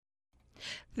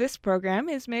This program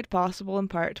is made possible in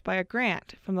part by a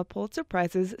grant from the Pulitzer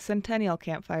Prize's Centennial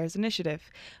Campfires Initiative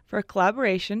for a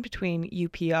collaboration between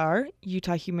UPR,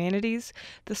 Utah Humanities,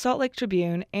 the Salt Lake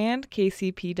Tribune, and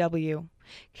KCPW.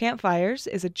 Campfires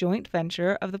is a joint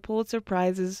venture of the Pulitzer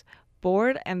Prize's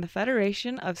Board and the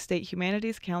Federation of State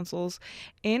Humanities Councils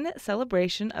in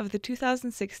celebration of the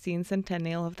 2016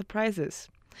 centennial of the prizes.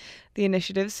 The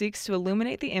initiative seeks to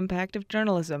illuminate the impact of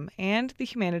journalism and the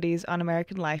humanities on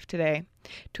American life today,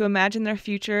 to imagine their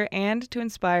future, and to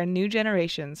inspire new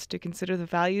generations to consider the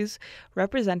values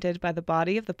represented by the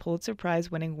body of the Pulitzer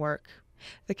Prize-winning work.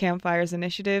 The Campfires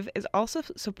Initiative is also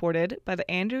supported by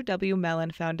the Andrew W.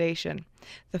 Mellon Foundation,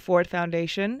 the Ford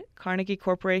Foundation, Carnegie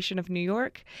Corporation of New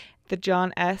York, the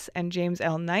John S. and James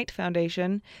L. Knight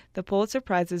Foundation, the Pulitzer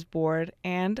Prizes Board,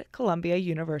 and Columbia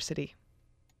University.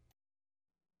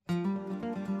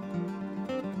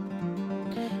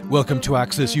 Welcome to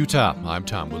Access Utah. I'm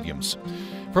Tom Williams.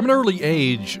 From an early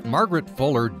age, Margaret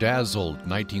Fuller dazzled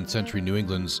 19th century New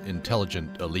England's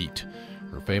intelligent elite.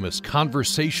 Her famous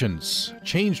Conversations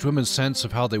changed women's sense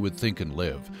of how they would think and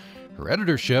live. Her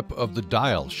editorship of The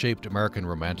Dial shaped American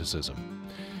Romanticism.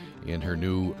 In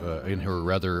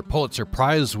her Pulitzer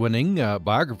Prize-winning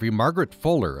biography, Margaret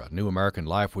Fuller, A New American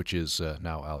Life, which is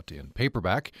now out in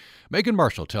paperback, Megan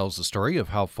Marshall tells the story of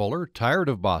how Fuller, tired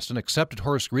of Boston, accepted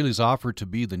Horace Greeley's offer to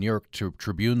be the New York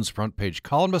Tribune's front-page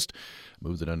columnist, a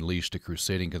move that unleashed a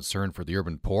crusading concern for the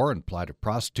urban poor and plight of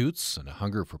prostitutes and a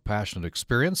hunger for passionate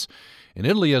experience. In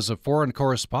Italy, as a foreign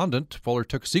correspondent, Fuller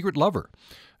took a secret lover,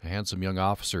 a handsome young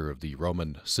officer of the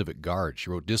Roman Civic Guard.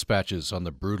 She wrote dispatches on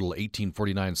the brutal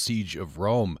 1849 siege of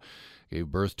Rome,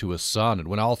 gave birth to a son, and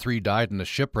when all three died in a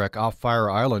shipwreck off Fire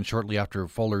Island shortly after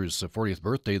Fuller's 40th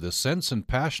birthday, the sense and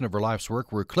passion of her life's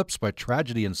work were eclipsed by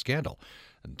tragedy and scandal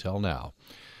until now.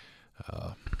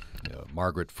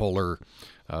 Margaret Fuller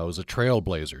was a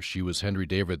trailblazer. She was Henry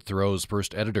David Thoreau's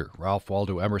first editor, Ralph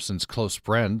Waldo Emerson's close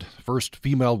friend, first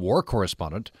female war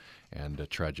correspondent, and a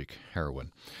tragic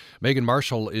heroine. Megan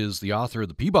Marshall is the author of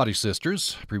The Peabody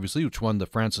Sisters, previously, which won the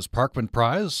Francis Parkman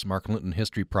Prize, Mark Linton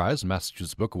History Prize, and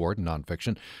Massachusetts Book Award in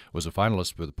nonfiction, was a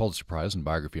finalist for the Pulitzer Prize in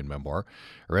biography and memoir.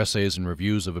 Her essays and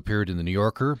reviews have appeared in The New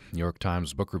Yorker, New York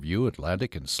Times Book Review,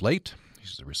 Atlantic, and Slate.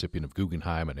 She's a recipient of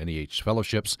Guggenheim and NEH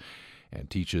fellowships and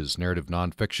teaches narrative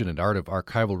nonfiction and art of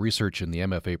archival research in the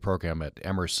MFA program at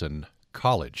Emerson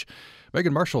College.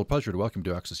 Megan Marshall, a pleasure to welcome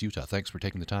you to Access Utah. Thanks for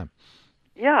taking the time.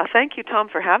 Yeah, thank you, Tom,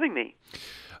 for having me.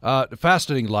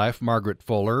 Fascinating Life, Margaret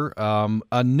Fuller.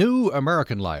 A New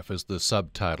American Life is the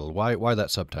subtitle. Why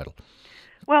that subtitle?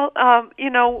 Well,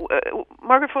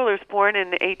 Margaret Fuller was born in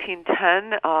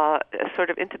 1810, sort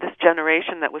of into this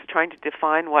generation that was trying to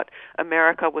define what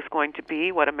America was going to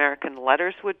be, what American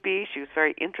letters would be. She was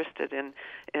very interested in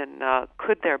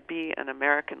could there be an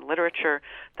American literature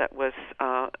that was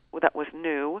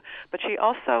new, but she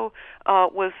also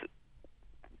was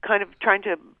kind of trying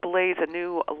to blaze a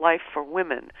new life for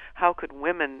women. How could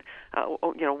women,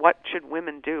 what should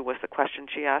women do was the question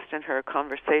she asked in her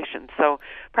conversation. So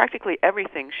practically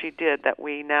everything she did that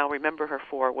we now remember her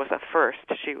for was a first.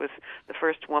 She was the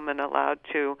first woman allowed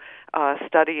to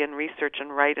study and research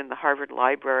and write in the Harvard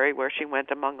Library, where she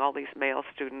went among all these male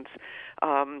students.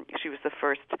 She was the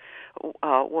first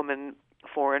woman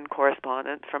foreign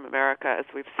correspondent from America, as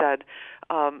we've said.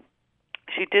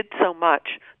 She did so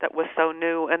much that was so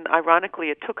new, and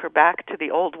ironically, it took her back to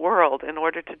the old world in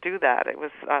order to do that. It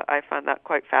was I found that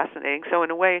quite fascinating. So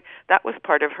in a way, that was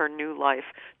part of her new life,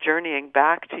 journeying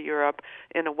back to Europe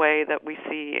in a way that we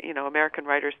see, American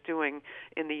writers doing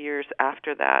in the years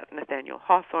after that. Nathaniel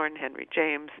Hawthorne, Henry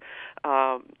James,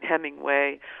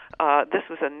 Hemingway. This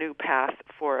was a new path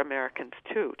for Americans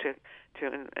too, to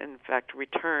in fact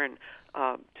return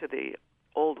to the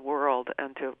old world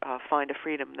and to find a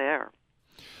freedom there.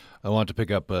 I want to pick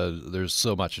up, there's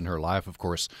so much in her life, of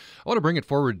course. I want to bring it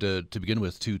forward to begin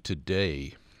with to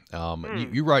today.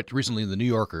 You write recently in The New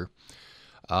Yorker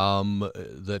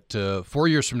that 4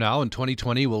 years from now, in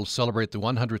 2020, we'll celebrate the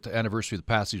 100th anniversary of the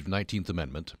passage of the 19th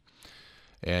Amendment.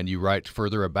 And you write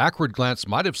further, a backward glance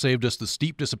might have saved us the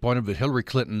steep disappointment of Hillary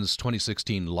Clinton's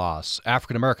 2016 loss.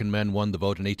 African-American men won the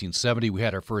vote in 1870. We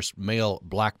had our first male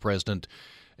black president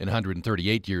in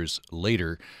 138 years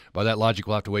later. By that logic,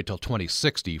 we'll have to wait till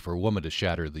 2060 for a woman to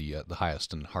shatter the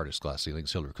highest and hardest glass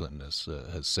ceilings, Hillary Clinton has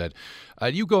said.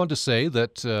 You go on to say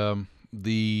that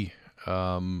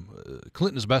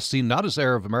Clinton is best seen not as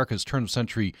heir of America's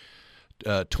turn-of-century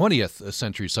 20th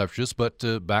century suffragists,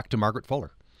 but back to Margaret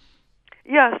Fuller.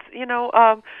 Yes,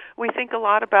 we think a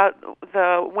lot about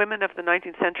the women of the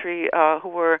 19th century who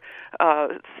were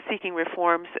seeking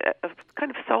reforms kind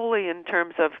of solely in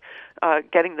terms of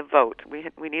getting the vote.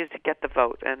 We needed to get the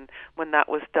vote, and when that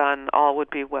was done, all would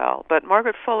be well. But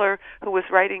Margaret Fuller, who was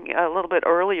writing a little bit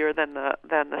earlier than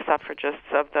the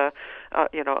suffragists of the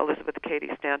Elizabeth Cady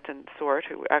Stanton sort,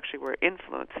 who actually were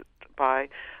influenced by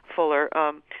Fuller,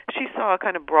 she saw a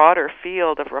kind of broader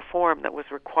field of reform that was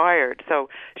required. So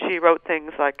she wrote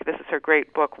things like, this is her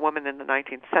great book, Woman in the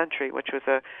 19th Century, which was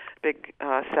a big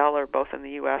seller both in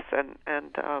the U.S. and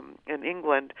in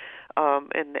England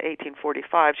in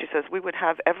 1845. She says, we would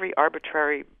have every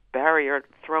arbitrary barrier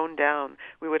thrown down.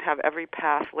 We would have every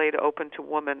path laid open to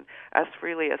woman as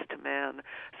freely as to man.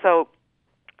 So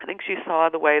I think she saw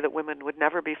the way that women would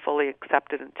never be fully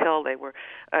accepted until they were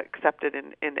accepted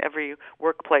in every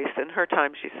workplace. In her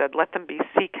time, she said, let them be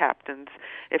sea captains,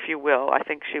 if you will. I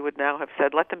think she would now have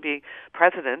said, let them be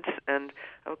presidents. And,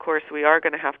 of course, we are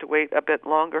going to have to wait a bit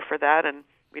longer for that, and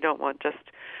we don't want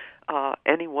just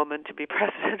any woman to be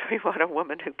president. We want a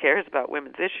woman who cares about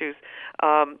women's issues.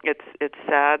 It's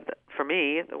sad for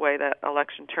me the way that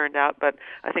election turned out, but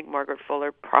I think Margaret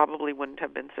Fuller probably wouldn't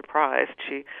have been surprised.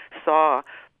 She saw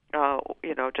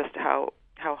just how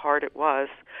hard it was.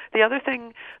 The other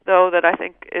thing, though, that I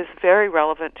think is very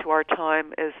relevant to our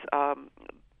time is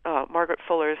Margaret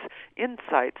Fuller's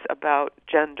insights about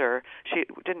gender. She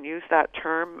didn't use that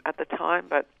term at the time,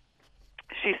 but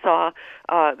she saw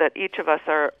that each of us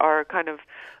are kind of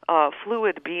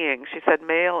fluid beings. She said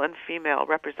male and female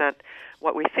represent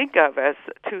what we think of as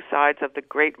two sides of the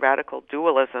great radical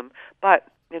dualism, but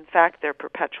in fact they're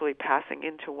perpetually passing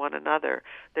into one another.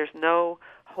 There's no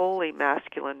wholly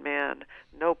masculine man,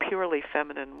 no purely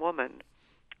feminine woman.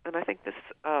 And I think this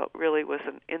really was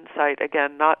an insight,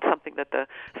 again, not something that the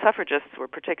suffragists were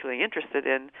particularly interested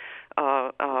in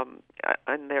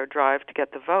their drive to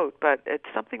get the vote, but it's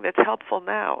something that's helpful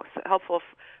now. It's helpful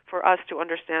for us to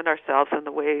understand ourselves in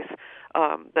the ways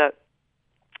that,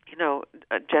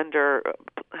 gender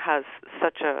has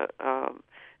such a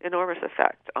enormous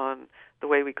effect on the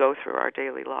way we go through our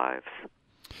daily lives.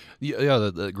 Yeah,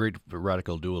 the great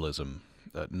radical dualism.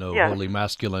 No Yes. wholly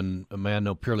masculine man,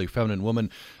 no purely feminine woman,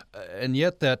 and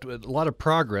yet that a lot of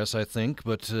progress, I think,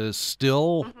 but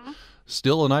still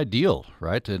an ideal,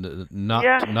 right? And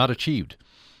not achieved.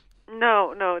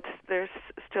 No, there's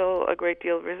still a great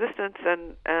deal of resistance,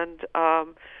 and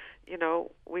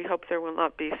we hope there will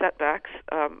not be setbacks.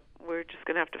 We're just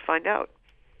going to have to find out.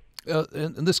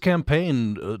 And this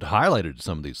campaign highlighted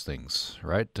some of these things,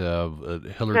 right? Hillary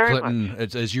Very Clinton,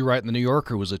 as you write in the New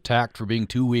Yorker, was attacked for being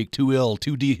too weak, too ill,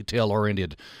 too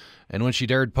detail-oriented. And when she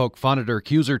dared poke fun at her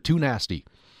accuser, too nasty.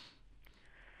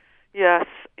 Yes,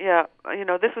 yeah.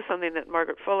 This was something that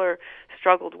Margaret Fuller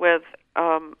struggled with,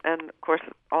 and of course,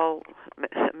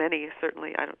 many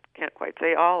certainly, can't quite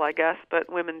say all, I guess,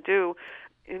 but women do,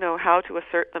 how to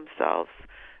assert themselves.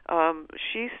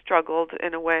 She struggled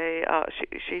in a way.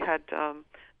 She had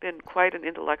been quite an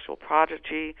intellectual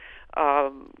prodigy,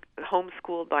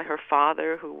 homeschooled by her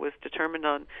father, who was determined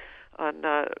on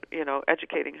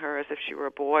educating her as if she were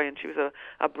a boy, and she was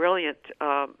a brilliant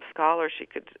scholar. She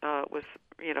was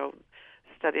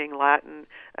studying Latin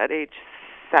at age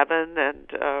 7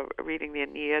 and reading the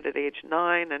Aeneid at age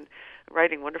 9 and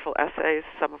writing wonderful essays,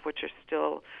 some of which are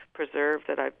still preserved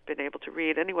that I've been able to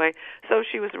read. Anyway, so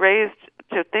she was raised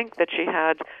to think that she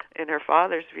had, in her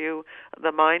father's view,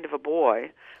 the mind of a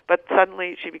boy. But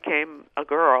suddenly she became a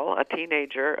girl, a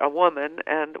teenager, a woman,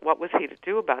 and what was he to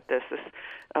do about this?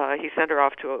 He sent her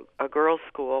off to a girls'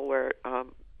 school where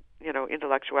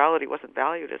intellectuality wasn't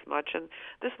valued as much, and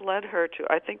this led her to,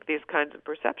 I think, these kinds of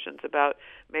perceptions about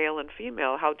male and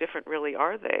female. How different really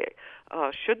are they?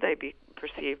 Should they be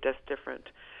perceived as different?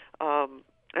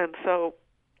 And so,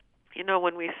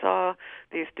 when we saw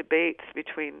these debates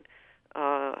between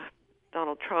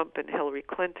Donald Trump and Hillary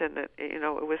Clinton, it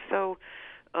was so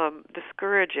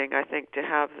discouraging, I think, to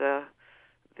have to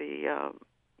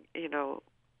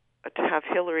have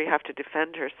Hillary have to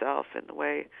defend herself in the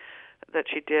way that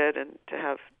she did, and to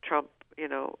have Trump,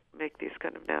 make these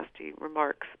kind of nasty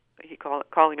remarks. He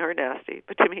calling her nasty,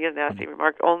 but to me a nasty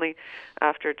remark only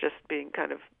after just being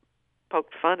kind of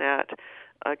poked fun at.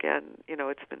 Again,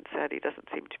 it's been said he doesn't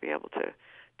seem to be able to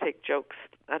take jokes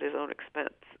at his own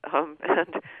expense,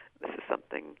 and this is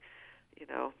something,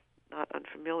 not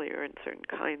unfamiliar in certain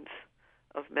kinds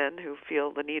of men who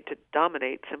feel the need to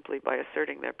dominate simply by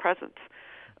asserting their presence.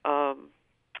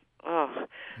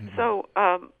 So,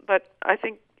 but I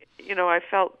think, I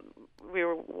felt we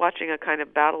were watching a kind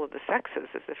of battle of the sexes,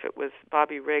 as if it was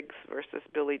Bobby Riggs versus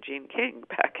Billie Jean King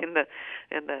back in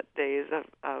the days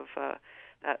of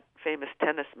that famous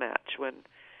tennis match when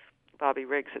Bobby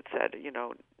Riggs had said,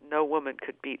 no woman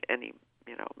could beat any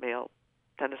male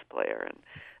tennis player,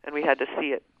 and we had to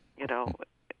see it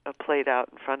played out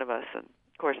in front of us, and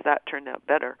of course that turned out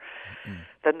better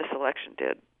than this election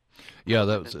did. Yeah,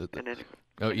 that was.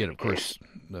 Of course,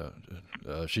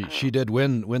 she did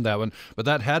win that one, but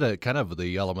that had a kind of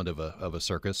the element of a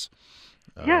circus.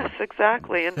 Yes,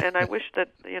 exactly, and I wish that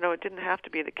it didn't have to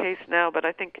be the case now, but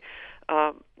I think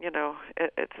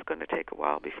it's going to take a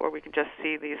while before we can just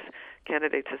see these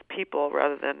candidates as people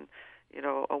rather than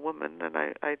a woman. And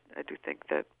I do think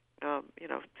that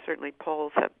certainly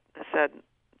polls have said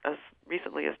as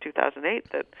recently as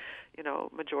 2008 that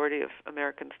majority of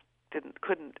Americans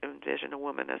couldn't envision a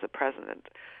woman as a president.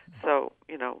 So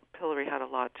Hillary had a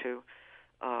lot to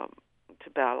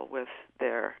battle with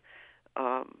there.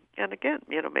 And again,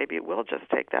 maybe it will just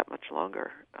take that much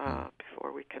longer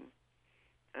before we can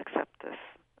accept this.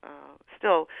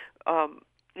 Still,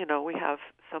 we have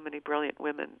so many brilliant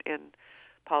women in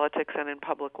politics and in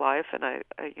public life, and I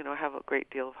have a great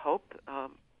deal of hope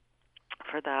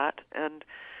for that. And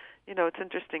it's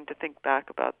interesting to think back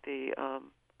about the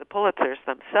Pulitzers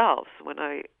themselves. When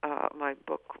my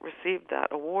book received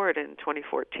that award in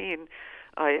 2014,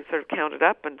 I sort of counted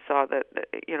up and saw that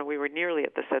we were nearly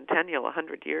at the centennial,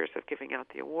 100 years of giving out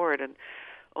the award, and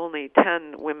only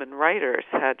 10 women writers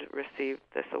had received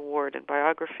this award in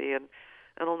biography, and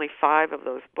only 5 of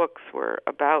those books were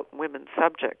about women's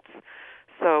subjects.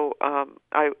 So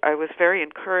I was very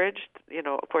encouraged.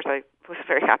 Of course, I was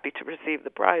very happy to receive the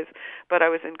prize, but I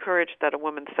was encouraged that a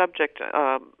woman's subject,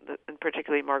 and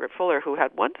particularly Margaret Fuller, who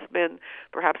had once been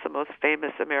perhaps the most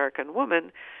famous American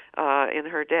woman in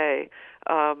her day,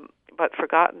 but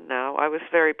forgotten now, I was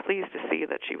very pleased to see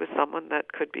that she was someone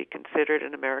that could be considered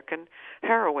an American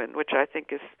heroine, which I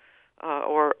think is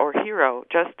or hero,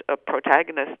 just a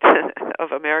protagonist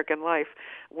of American life,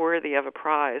 worthy of a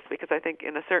prize. Because I think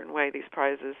in a certain way these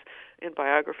prizes in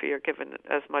biography are given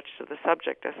as much to the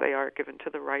subject as they are given to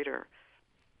the writer.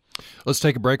 Let's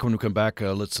take a break. When we come back,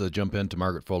 let's jump into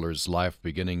Margaret Fuller's life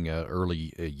beginning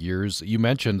early years. You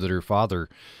mentioned that her father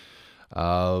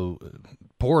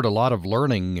poured a lot of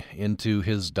learning into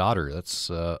his daughter.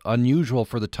 That's unusual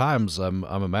for the times, I'm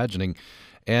imagining.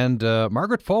 And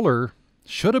Margaret Fuller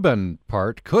could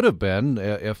have been,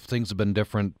 if things had been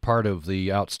different, part of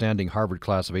the outstanding Harvard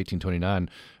class of 1829,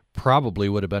 probably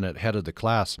would have been at head of the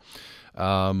class.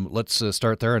 Let's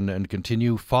start there and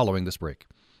continue following this break.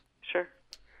 Sure.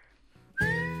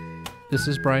 This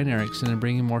is Brian Erickson in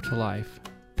Bringing More to Life.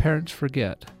 Parents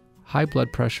forget. High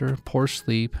blood pressure, poor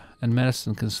sleep, and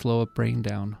medicine can slow a brain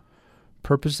down.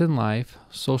 Purpose in life,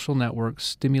 social networks,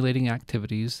 stimulating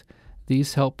activities,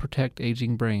 these help protect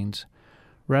aging brains.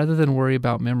 Rather than worry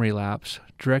about memory lapse,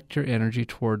 direct your energy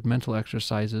toward mental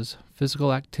exercises,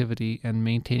 physical activity, and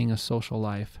maintaining a social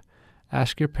life.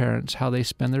 Ask your parents how they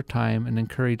spend their time and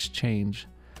encourage change.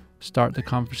 Start the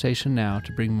conversation now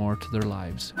to bring more to their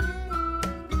lives.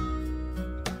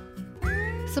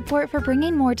 Support for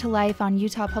Bringing More to Life on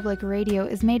Utah Public Radio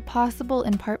is made possible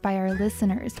in part by our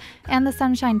listeners and the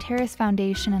Sunshine Terrace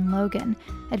Foundation in Logan,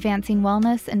 advancing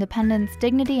wellness, independence,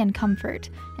 dignity, and comfort.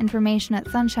 Information at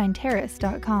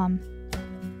sunshineterrace.com.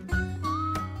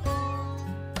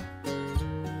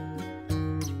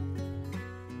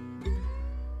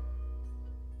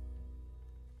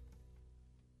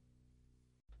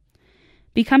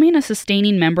 Becoming a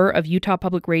sustaining member of Utah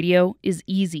Public Radio is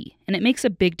easy, and it makes a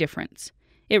big difference.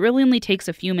 It really only takes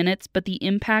a few minutes, but the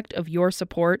impact of your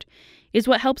support is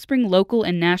what helps bring local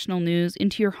and national news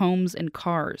into your homes and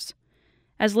cars.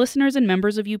 As listeners and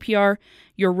members of UPR,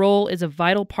 your role is a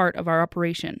vital part of our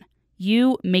operation.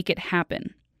 You make it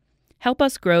happen. Help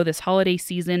us grow this holiday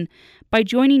season by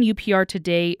joining UPR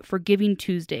today for Giving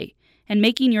Tuesday and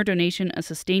making your donation a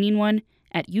sustaining one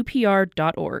at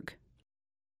upr.org.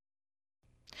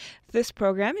 This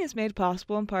program is made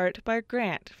possible in part by a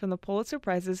grant from the Pulitzer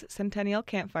Prize's Centennial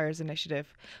Campfires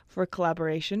Initiative for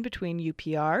collaboration between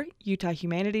UPR, Utah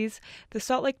Humanities, the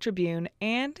Salt Lake Tribune,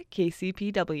 and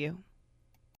KCPW.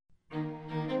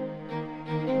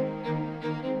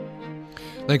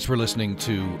 Thanks for listening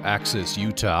to Access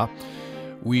Utah.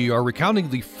 We are recounting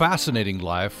the fascinating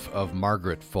life of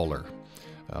Margaret Fuller.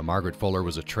 Margaret Fuller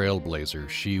was a trailblazer.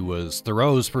 She was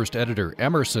Thoreau's first editor,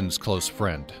 Emerson's close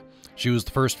friend, She was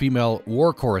the first female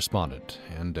war correspondent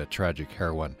and a tragic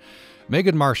heroine.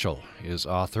 Megan Marshall is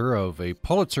author of a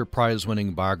Pulitzer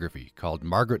Prize-winning biography called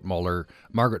Margaret Fuller,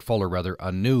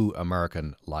 A New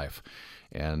American Life.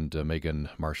 And Megan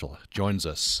Marshall joins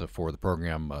us for the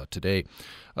program today.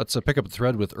 Let's pick up a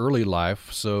thread with early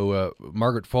life. So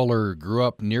Margaret Fuller grew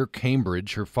up near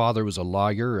Cambridge. Her father was a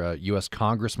lawyer, a U.S.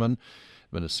 congressman,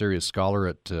 been a serious scholar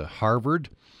at Harvard,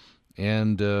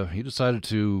 and he decided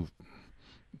to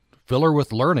fill her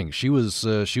with learning. She was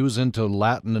into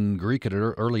Latin and Greek at an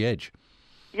early age.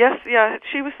 Yes, yeah.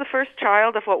 She was the first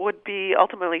child of what would be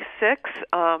ultimately 6,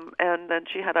 and then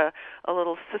she had a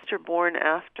little sister born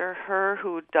after her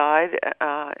who died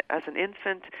as an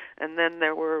infant, and then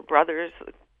there were brothers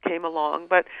came along.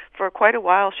 But for quite a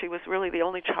while, she was really the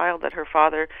only child that her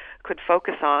father could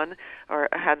focus on, or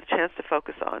had a chance to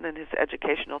focus on in his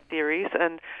educational theories.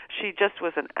 And she just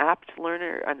was an apt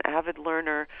learner, an avid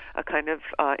learner, a kind of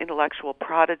intellectual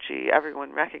prodigy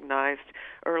everyone recognized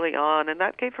early on. And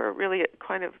that gave her a really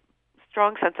kind of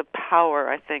strong sense of power,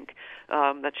 I think,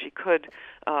 that she could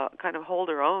kind of hold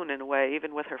her own in a way,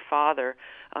 even with her father.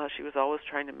 She was always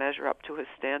trying to measure up to his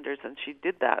standards, and she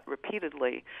did that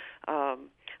repeatedly.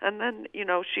 And then,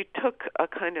 she took a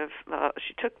kind of,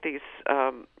 she took these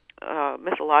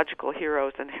mythological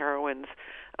heroes and heroines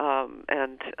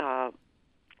and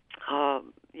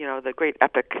the great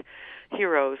epic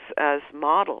heroes as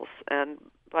models. And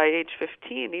by age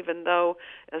 15, even though,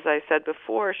 as I said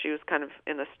before, she was kind of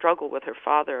in a struggle with her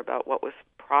father about what was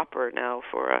proper now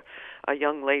for a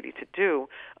young lady to do,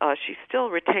 she still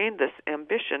retained this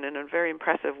ambition in a very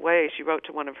impressive way. She wrote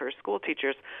to one of her school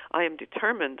teachers, "I am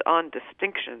determined on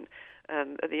distinction."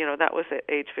 And, that was at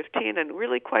age 15, and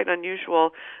really quite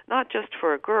unusual, not just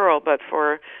for a girl, but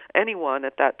for anyone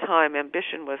at that time.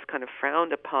 Ambition was kind of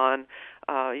frowned upon.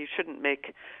 You shouldn't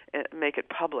make it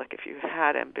public if you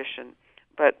had ambition.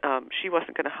 But she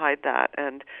wasn't going to hide that,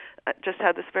 and just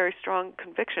had this very strong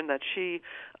conviction that she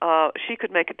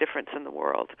could make a difference in the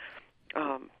world.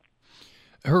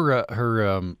 Her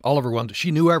Oliver Wendell,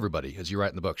 she knew everybody, as you write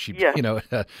in the book. She,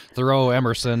 Thoreau,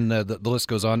 Emerson, the list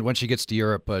goes on. When she gets to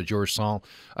Europe, George Sand.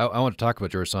 I want to talk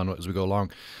about George Sand as we go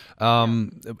along.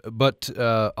 But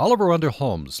Oliver Wendell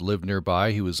Holmes lived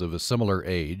nearby. He was of a similar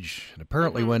age, and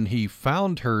apparently when he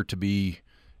found her to be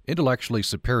intellectually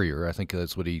superior, I think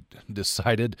that's what he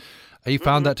decided, he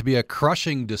found that to be a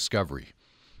crushing discovery.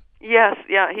 Yes,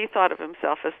 yeah, he thought of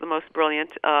himself as the most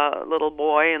brilliant little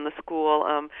boy in the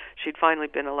school. She'd finally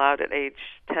been allowed at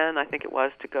age 10, I think it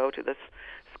was, to go to this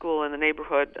school in the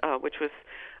neighborhood, which was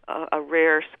a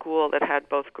rare school that had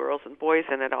both girls and boys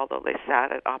in it, although they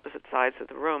sat at opposite sides of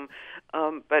the room.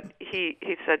 But he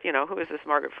said, who is this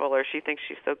Margaret Fuller? She thinks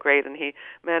she's so great. And he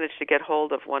managed to get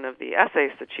hold of one of the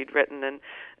essays that she'd written,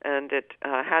 and it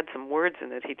had some words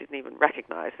in it he didn't even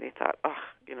recognize. And he thought,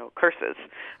 curses.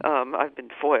 I've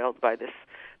been foiled by this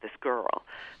girl.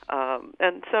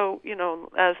 And so,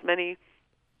 as many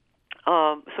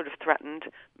sort of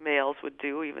threatened males would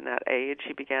do, even at age,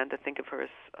 he began to think of her as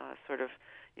sort of,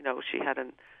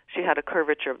 she had a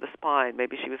curvature of the spine.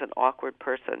 Maybe she was an awkward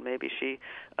person. Maybe she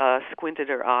squinted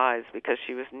her eyes because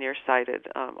she was nearsighted.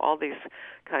 All these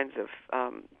kinds of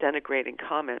denigrating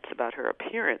comments about her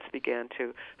appearance began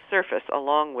to surface,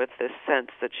 along with this sense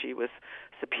that she was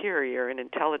superior in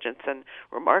intelligence. And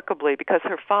remarkably, because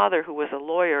her father, who was a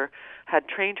lawyer, had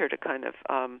trained her to kind of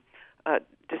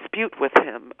dispute with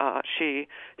him,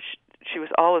 she was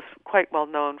always quite well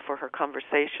known for her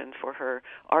conversation, for her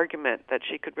argument, that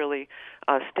she could really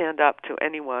stand up to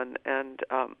anyone, and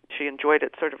she enjoyed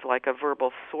it sort of like a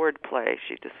verbal sword play,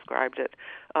 she described it.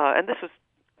 And this was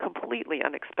completely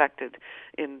unexpected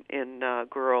in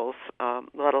girls,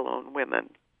 let alone women.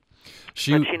 But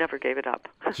she never gave it up.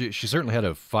 She certainly had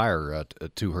a fire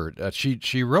to her.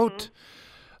 She wrote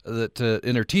that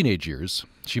in her teenage years,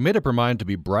 she made up her mind to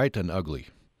be bright and ugly.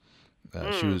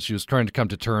 She was trying to come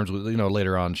to terms with,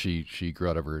 later on she grew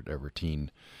out of her teen,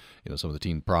 some of the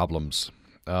teen problems.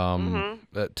 Tell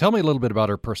me a little bit about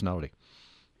her personality.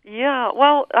 Yeah,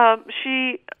 well,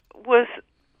 she was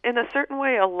in a certain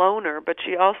way a loner, but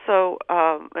she also,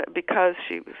 because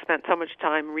she spent so much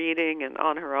time reading and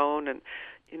on her own, and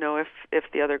if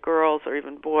the other girls or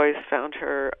even boys found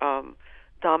her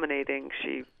dominating,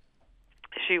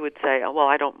 she would say, "Well,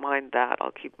 I don't mind that.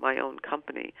 I'll keep my own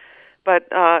company." But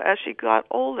as she got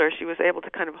older, she was able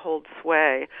to kind of hold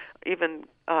sway, even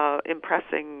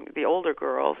impressing the older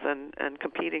girls and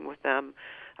competing with them.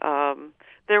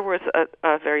 There was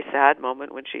a very sad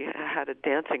moment when she had a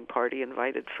dancing party,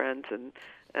 invited friends,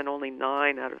 and only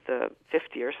 9 out of the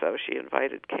 50 or so she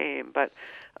invited came. But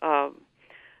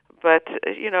but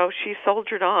she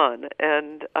soldiered on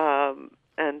and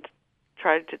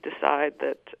tried to decide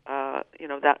that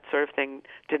that sort of thing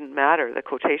didn't matter. The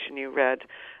quotation you read,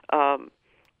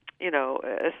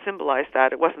 symbolized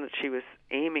that. It wasn't that she was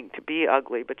aiming to be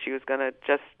ugly, but she was going to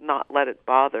just not let it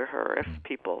bother her if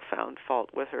people found fault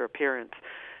with her appearance.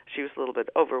 She was a little bit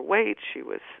overweight. She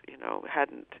was,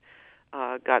 hadn't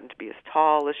gotten to be as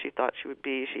tall as she thought she would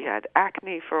be. She had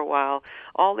acne for a while.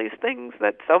 All these things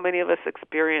that so many of us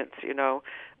experience,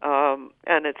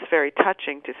 and it's very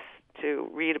touching to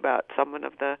read about someone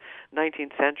of the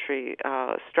 19th century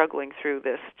struggling through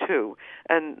this too.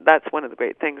 And that's one of the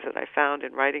great things that I found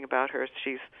in writing about her.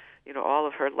 She's, all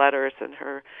of her letters and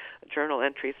her journal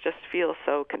entries just feel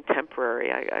so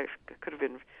contemporary. I could have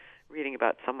been reading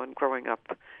about someone growing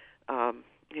up,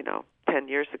 10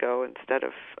 years ago instead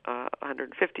of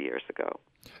 150 years ago.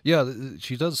 Yeah,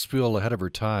 she does feel ahead of her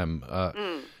time.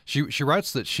 She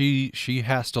writes that she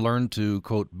has to learn to,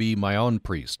 quote, be my own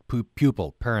priest,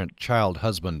 pupil, parent, child,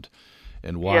 husband,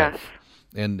 and wife.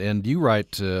 Yes. And you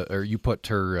write, or you put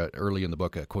her early in the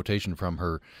book, a quotation from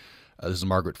her, this is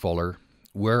Margaret Fuller,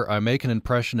 where I make an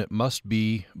impression it must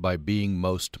be by being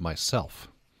most myself.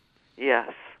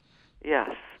 Yes.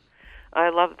 I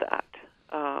love that.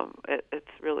 It's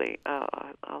really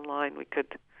a line we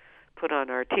could put on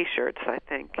our T-shirts, I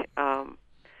think.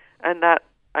 And that,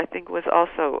 I think, was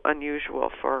also unusual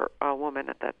for a woman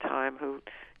at that time who,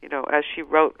 as she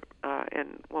wrote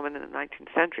in Woman in the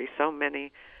 19th Century, so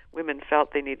many women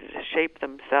felt they needed to shape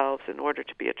themselves in order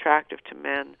to be attractive to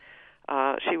men.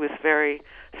 She was very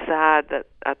sad that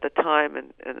at the time,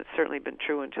 and it's certainly been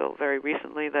true until very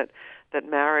recently, that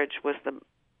marriage was the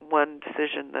one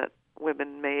decision that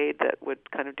women made that would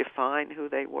kind of define who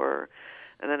they were.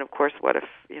 And then, of course, what if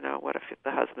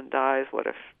the husband dies? What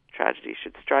if tragedy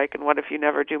should strike? And what if you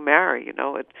never do marry?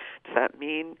 Does that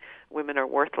mean women are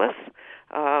worthless?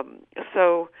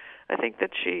 So I think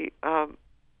that she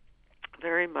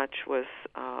very much was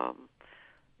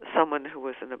someone who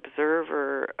was an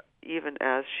observer, even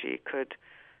as she could,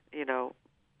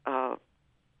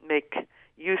 make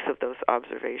use of those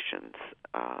observations,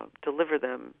 deliver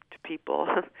them to people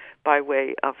by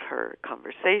way of her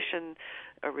conversation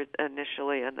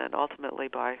initially, and then ultimately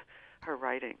by her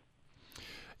writing.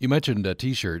 You mentioned a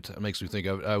T-shirt. It makes me think.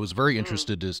 I was very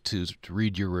interested to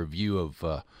read your review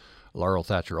of Laurel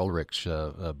Thatcher Ulrich's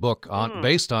book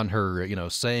based on her,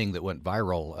 saying that went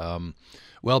viral.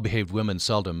 Well-behaved women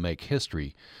seldom make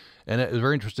history. And it was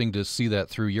very interesting to see that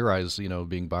through your eyes,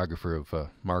 being biographer of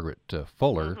Margaret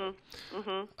Fuller.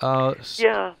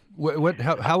 Yeah.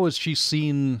 How was she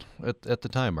seen at the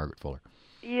time, Margaret Fuller?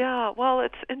 Yeah, well,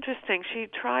 it's interesting. She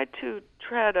tried to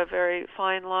tread a very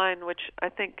fine line, which I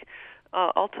think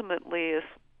ultimately is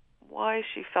why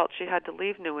she felt she had to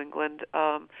leave New England.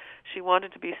 She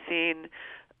wanted to be seen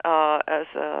as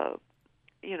a,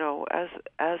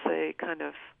 as a kind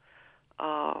of,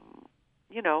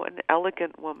 an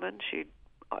elegant woman. She,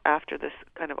 after this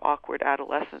kind of awkward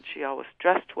adolescence, she always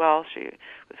dressed well. She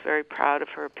was very proud of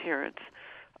her appearance.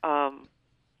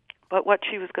 But what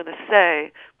she was going to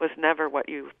say was never what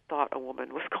you thought a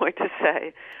woman was going to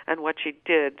say, and what she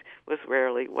did was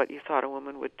rarely what you thought a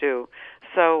woman would do.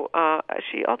 So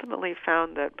she ultimately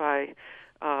found that by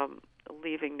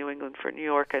leaving New England for New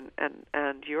York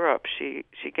and Europe, she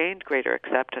gained greater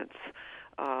acceptance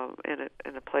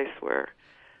in a place where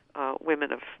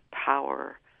women of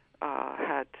power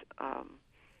had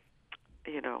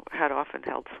often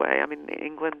held sway. I mean, in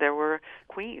England there were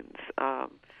queens,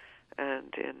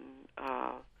 and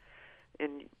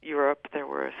in Europe there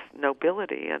was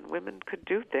nobility, and women could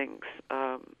do things.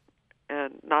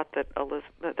 And not that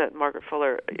that Margaret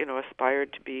Fuller,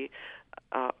 aspired to be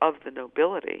of the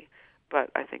nobility, but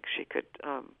I think she could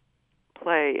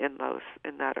play in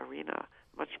that arena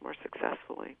much more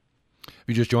successfully. If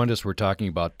you just joined us, we're talking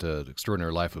about the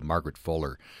extraordinary life of Margaret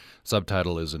Fuller.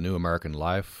 Subtitle is A New American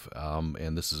Life,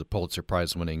 and this is a Pulitzer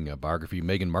Prize-winning biography.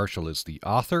 Megan Marshall is the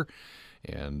author,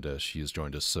 and she has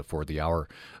joined us for the hour.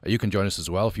 You can join us as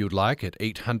well if you would like at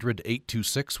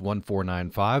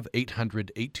 800-826-1495,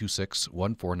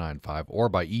 800-826-1495, or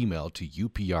by email to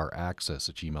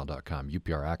upraccess@gmail.com,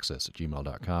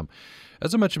 upraccess@gmail.com.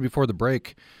 As I mentioned before the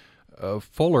break,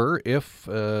 Fuller, if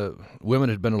women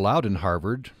had been allowed in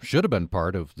Harvard, should have been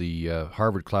part of the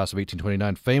Harvard class of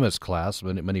 1829, famous class.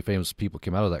 Many famous people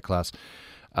came out of that class.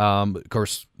 Of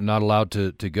course, not allowed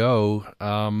to go.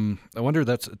 I wonder,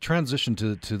 that's a transition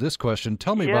to this question.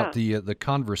 Tell me about the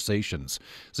conversations.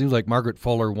 It seems like Margaret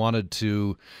Fuller wanted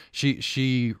to,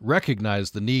 she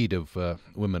recognized the need of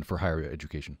women for higher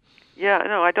education. Yeah,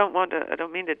 no, I don't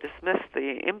mean to dismiss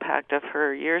the impact of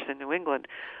her years in New England.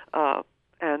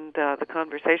 the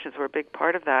conversations were a big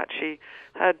part of that. She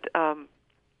had,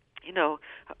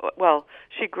 well,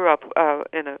 she grew up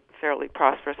in a fairly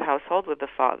prosperous household with the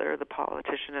father, the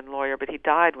politician and lawyer, but he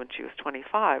died when she was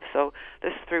 25. So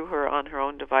this threw her on her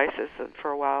own devices, and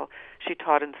for a while she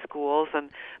taught in schools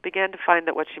and began to find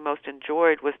that what she most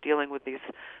enjoyed was dealing with these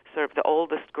sort of the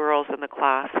oldest girls in the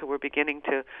class who were beginning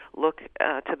to look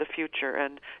to the future,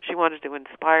 and she wanted to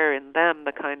inspire in them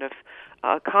the kind of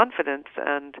confidence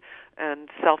and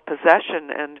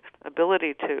self-possession and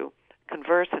ability to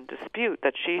converse and dispute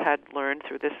that she had learned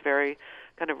through this very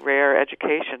kind of rare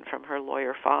education from her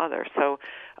lawyer father. So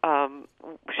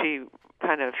she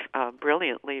kind of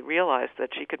brilliantly realized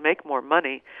that she could make more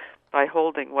money by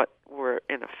holding what were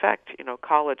in effect,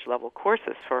 college-level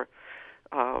courses for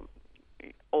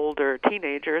older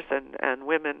teenagers and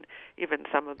women, even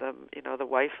some of them, the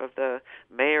wife of the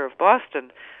mayor of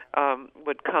Boston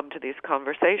would come to these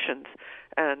conversations,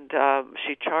 and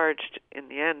she charged in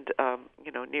the end,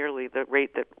 nearly the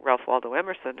rate that Ralph Waldo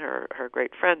Emerson, her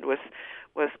great friend,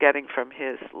 was getting from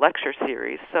his lecture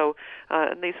series. So,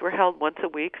 and these were held once a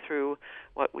week through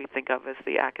what we think of as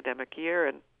the academic year,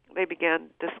 and they began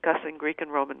discussing Greek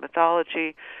and Roman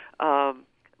mythology,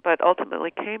 but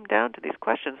ultimately came down to these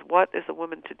questions: what is a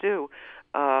woman to do?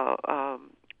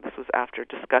 This was after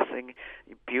discussing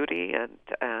beauty and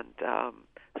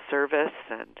service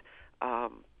and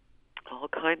all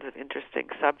kinds of interesting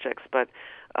subjects. But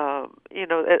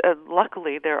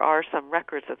luckily there are some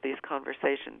records of these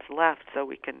conversations left, so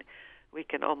we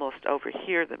can almost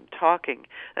overhear them talking.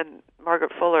 And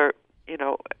Margaret Fuller,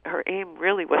 her aim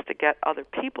really was to get other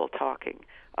people talking,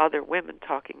 other women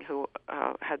talking who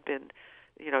had been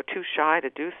too shy to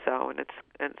do so, and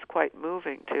it's quite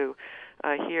moving to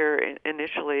hear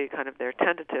initially kind of their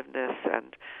tentativeness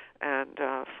and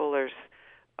Fuller's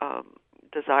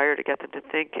desire to get them to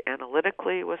think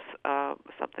analytically was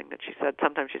something that she said.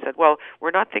 Sometimes she said, well,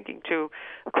 we're not thinking too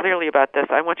clearly about this.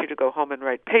 I want you to go home and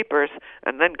write papers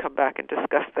and then come back and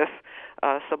discuss this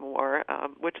some more,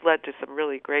 which led to some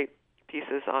really great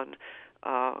pieces on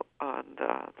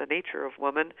the nature of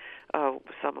woman,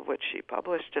 some of which she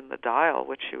published in the Dial,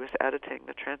 which she was editing,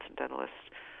 the Transcendentalist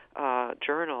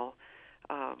journal.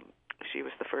 She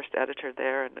was the first editor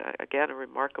there, and again, a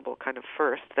remarkable kind of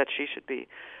first that she should be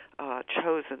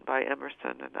chosen by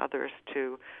Emerson and others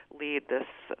to lead the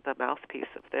mouthpiece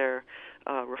of their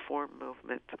reform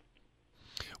movement.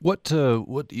 What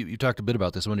you talked a bit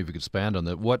about this. I wonder if you could expand on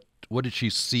that. What did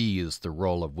she see as the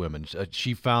role of women?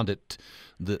 She found it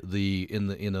in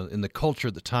the culture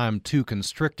at the time too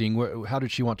constricting. How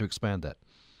did she want to expand that?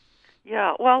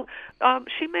 Yeah, well,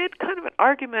 she made kind of an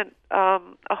argument,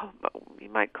 you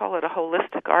might call it a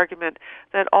holistic argument,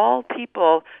 that all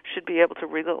people should be able to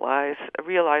realize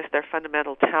their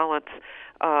fundamental talents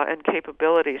and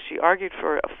capabilities. She argued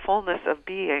for a fullness of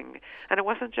being, and it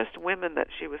wasn't just women that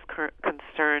she was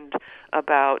concerned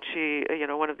about. She,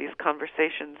 one of these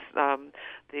conversations,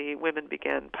 the women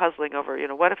began puzzling over,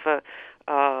 what if a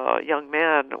young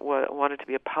man wanted to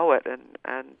be a poet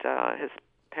and his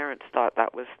parents thought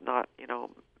that was not,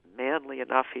 manly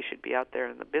enough. He should be out there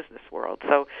in the business world.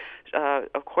 So,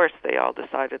 of course, they all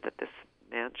decided that this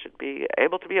man should be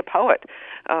able to be a poet.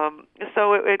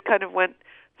 So it kind of went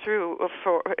through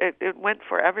it went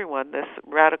for everyone, this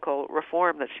radical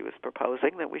reform that she was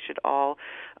proposing, that we should all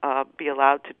be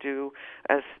allowed to do,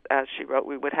 as she wrote,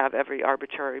 we would have every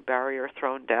arbitrary barrier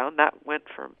thrown down. That went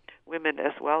for women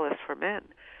as well as for men.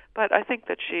 But I think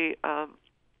that she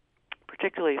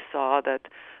particularly saw that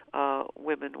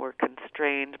women were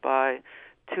constrained by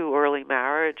too early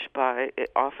marriage,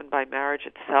 often by marriage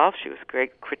itself. She was a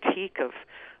great critique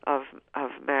of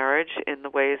marriage in the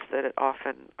ways that it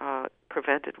often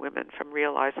prevented women from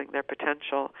realizing their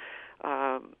potential.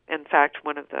 In fact,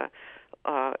 one of the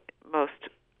most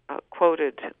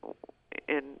quoted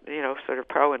in sort of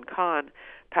pro and con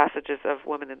passages of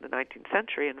women in the 19th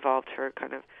century involved her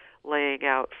kind of laying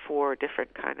out 4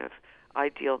 different kind of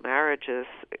ideal marriages,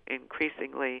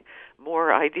 increasingly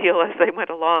more ideal as they went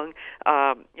along,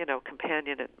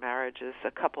 companionate marriages,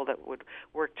 a couple that would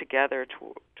work together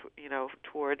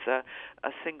towards a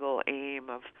single aim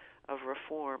of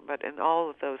reform. But in all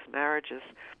of those marriages,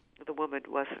 the woman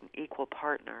was an equal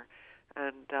partner,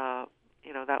 and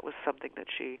that was something that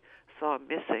she saw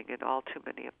missing in all too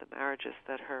many of the marriages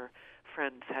that her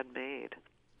friends had made.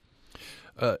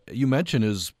 You mentioned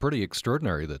is pretty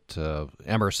extraordinary that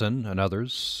Emerson and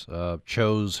others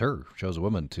chose a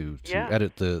woman to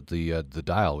edit the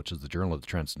Dial, which is the journal of the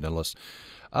Transcendentalists.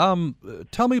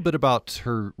 Tell me a bit about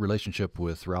her relationship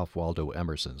with Ralph Waldo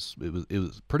Emerson. It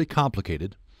was pretty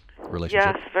complicated.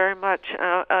 relationship? Yes, very much.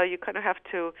 You kind of have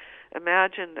to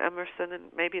imagine Emerson, and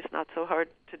maybe it's not so hard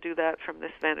to do that from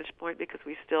this vantage point because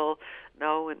we still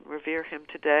know and revere him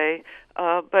today.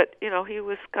 But he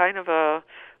was kind of a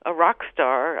rock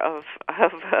star of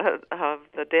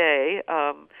the day,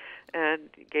 and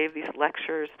gave these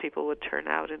lectures. People would turn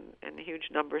out in huge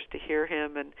numbers to hear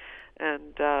him,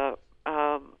 and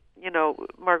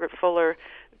Margaret Fuller,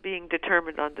 being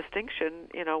determined on distinction,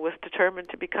 was determined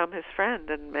to become his friend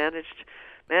and managed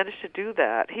to do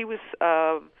that. He was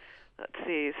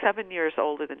 7 years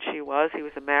older than she was. He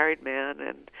was a married man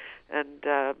and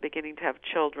beginning to have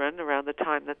children around the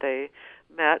time that they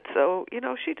met. So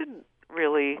she didn't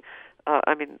really.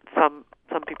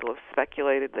 Some people have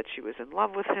speculated that she was in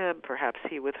love with him, perhaps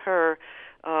he with her,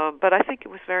 but I think it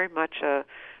was very much a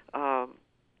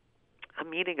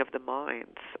meeting of the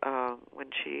minds.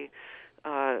 When she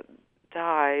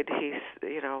died, he's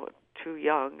too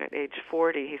young at age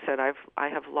 40. He said, "I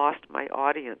have lost my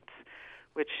audience,"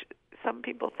 which some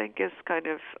people think is kind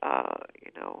of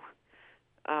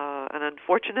an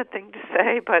unfortunate thing to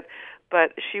say,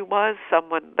 but she was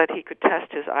someone that he could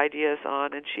test his ideas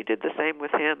on, and she did the same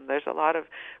with him. There's a lot of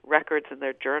records in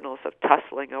their journals of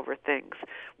tussling over things.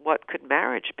 What could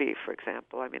marriage be, for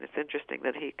example? I mean, it's interesting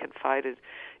that he confided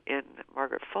in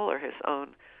Margaret Fuller his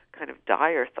own kind of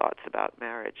dire thoughts about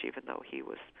marriage, even though he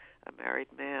was a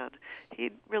married man.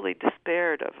 He really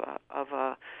despaired of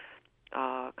a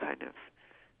kind of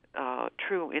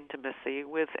true intimacy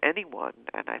with anyone,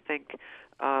 and I think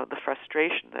the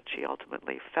frustration that she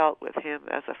ultimately felt with him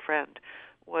as a friend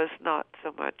was not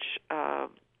so much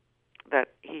that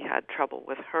he had trouble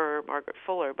with her, Margaret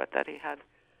Fuller, but that he had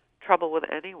trouble with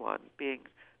anyone being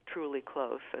truly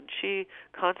close. And she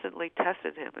constantly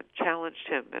tested him and challenged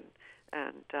him,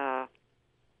 and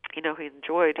he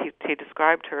enjoyed. He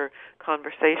described her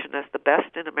conversation as the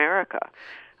best in America.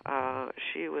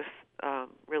 She was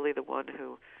really the one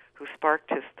who sparked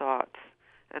his thoughts,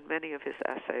 and many of his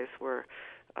essays were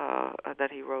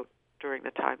that he wrote during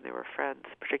the time they were friends,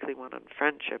 particularly one on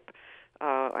friendship,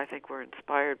 I think were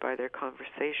inspired by their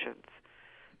conversations.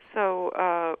 So,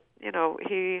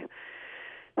 he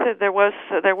said there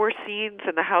were scenes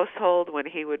in the household when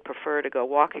he would prefer to go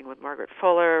walking with Margaret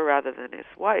Fuller rather than his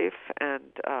wife, and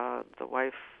the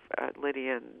wife,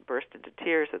 Lydian, burst into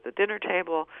tears at the dinner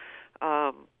table.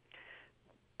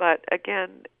 But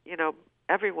again,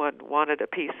 everyone wanted a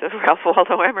piece of Ralph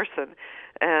Waldo Emerson,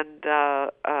 and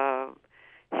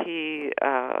he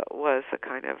was a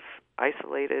kind of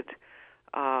isolated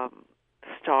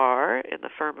star in the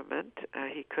firmament.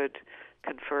 He could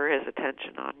confer his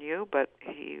attention on you, but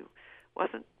he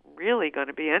wasn't really going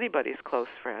to be anybody's close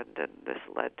friend, and this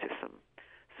led to some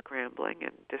scrambling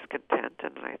and discontent,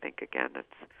 and I think, again,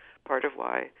 it's part of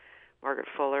why Margaret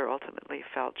Fuller ultimately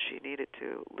felt she needed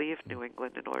to leave New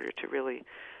England in order to really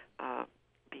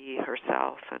be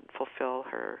herself and fulfill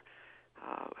her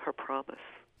promise.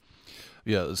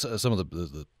 Yeah, some of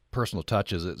the personal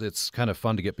touches. It's kind of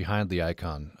fun to get behind the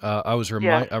icon. I was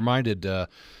reminded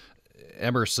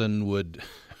Emerson would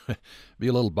be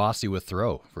a little bossy with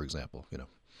Thoreau, for example.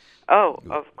 Oh,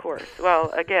 of course.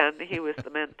 Well, again, he was the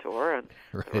mentor, and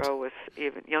Right. Thoreau was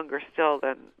even younger still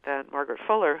than Margaret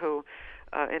Fuller, who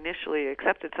initially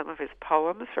accepted some of his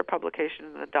poems for publication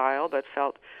in the Dial, but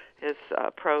felt his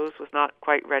prose was not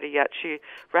quite ready yet. She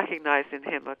recognized in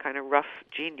him a kind of rough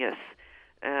genius,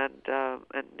 and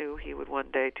knew he would one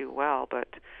day do well. But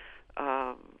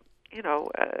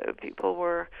people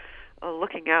were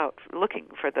looking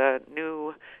for the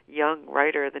new young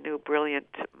writer, the new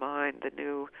brilliant mind, the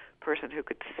new person who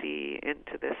could see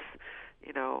into this,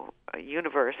 a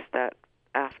universe that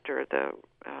after the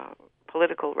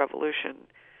political revolution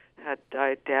had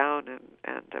died down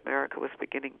and America was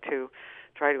beginning to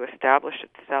try to establish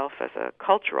itself as a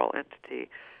cultural entity.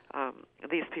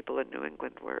 These people in New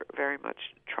England were very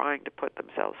much trying to put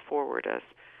themselves forward as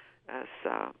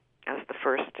the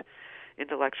first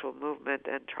intellectual movement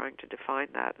and trying to define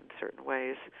that in certain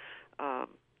ways.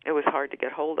 It was hard to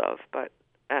get hold of, but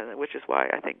which is why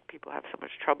I think people have so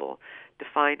much trouble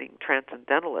defining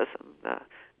transcendentalism, the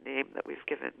name that we've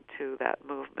given to that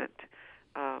movement.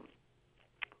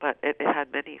 But it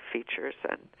had many features,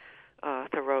 and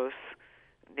Thoreau's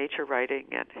nature writing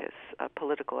and his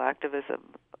political activism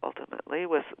ultimately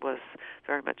was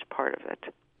very much part of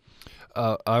it.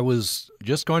 I was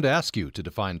just going to ask you to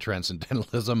define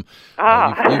transcendentalism.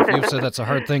 You've said that's a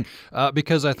hard thing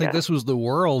because I think this was the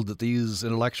world that these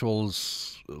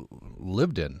intellectuals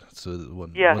lived in. So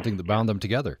one thing that bound them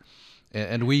together,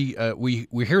 and we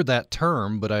hear that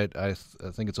term, but I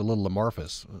think it's a little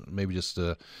amorphous. Maybe just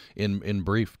in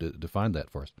brief to define that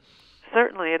for us.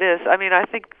 Certainly it is. I mean, I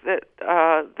think that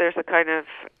there's a kind of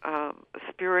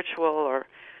spiritual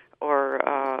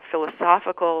or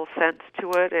philosophical sense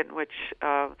to it, in which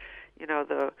the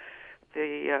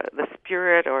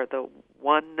spirit or the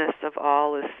oneness of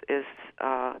all is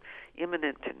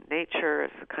immanent in nature.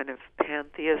 Is a kind of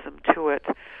pantheism to it.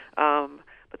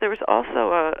 But there was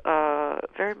also a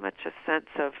very much a sense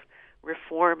of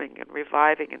reforming and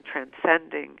reviving and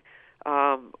transcending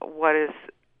what is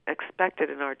expected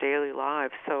in our daily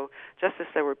lives. So just as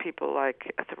there were people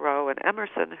like Thoreau and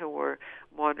Emerson who were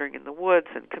wandering in the woods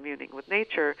and communing with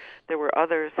nature, there were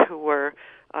others who were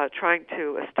trying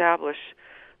to establish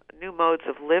new modes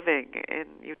of living in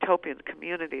utopian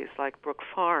communities like Brook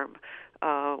Farm,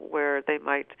 where they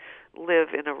might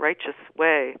live in a righteous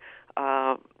way.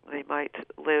 They might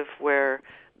live where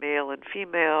male and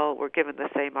female were given the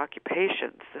same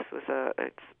occupations. This was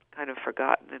it's kind of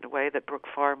forgotten in a way that Brook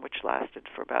Farm, which lasted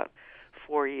for about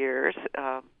 4 years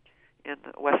in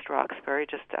West Roxbury,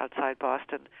 just outside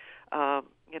Boston,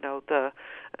 the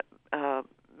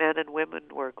men and women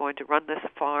were going to run this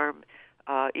farm,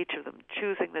 each of them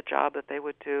choosing the job that they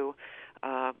would do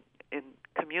in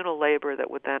communal labor that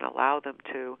would then allow them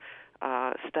to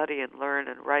study and learn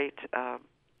and write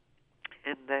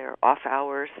in their off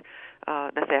hours.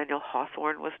 Nathaniel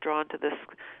Hawthorne was drawn to this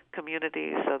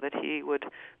community so that he would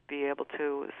be able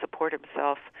to support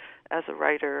himself as a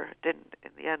writer. Didn't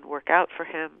in the end work out for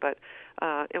him, but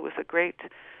it was a great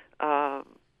part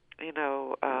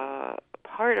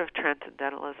of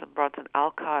transcendentalism. Bronson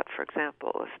Alcott, for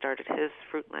example, started his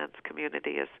Fruitlands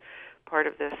community as part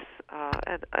of this,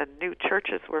 and new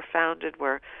churches were founded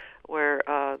where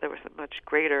there was a much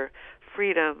greater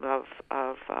freedom of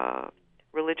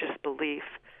religious belief.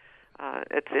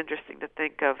 It's interesting to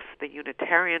think of the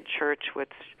Unitarian Church,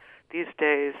 which these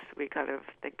days we kind of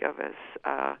think of as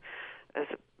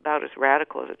about as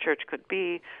radical as a church could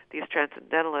be. These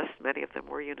transcendentalists, many of them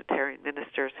were Unitarian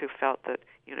ministers who felt that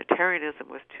Unitarianism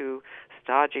was too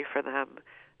stodgy for them,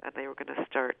 and they were going to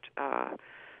start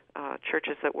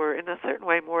churches that were in a certain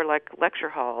way more like lecture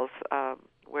halls,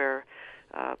 where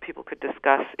people could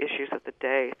discuss issues of the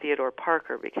day. Theodore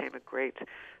Parker became a great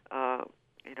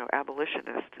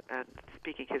abolitionist and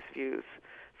speaking his views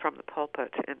from the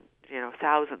pulpit, and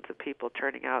thousands of people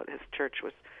turning out. His church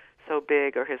was so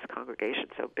big, or his congregation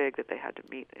so big, that they had to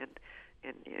meet in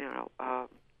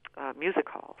music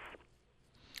halls.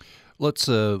 Let's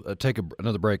take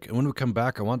another break. And when we come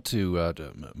back, I want to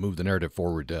move the narrative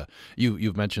forward.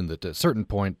 You've mentioned that at a certain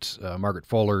point, Margaret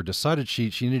Fuller decided she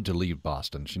needed to leave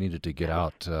Boston. She needed to get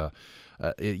out.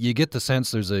 You get the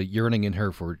sense there's a yearning in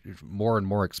her for more and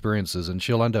more experiences, and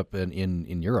she'll end up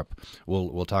in Europe.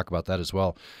 We'll talk about that as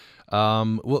well.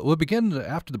 We'll begin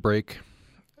after the break.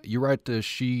 You write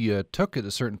she took at a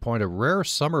certain point a rare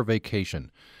summer vacation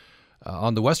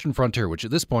on the western frontier, which at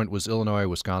this point was Illinois,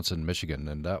 Wisconsin, Michigan,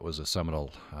 and that was a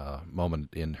seminal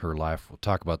moment in her life. We'll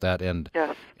talk about that and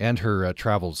her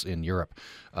travels in Europe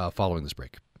following this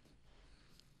break.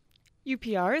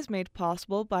 UPR is made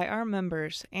possible by our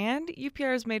members, and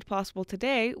UPR is made possible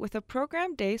today with a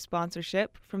Program Day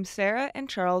sponsorship from Sarah and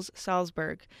Charles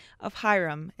Salzberg of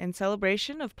Hiram in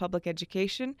celebration of public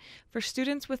education for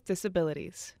students with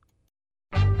disabilities.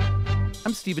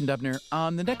 I'm Stephen Dubner.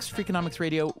 On the next Freakonomics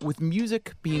Radio, with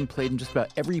music being played in just about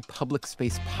every public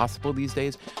space possible these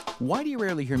days, why do you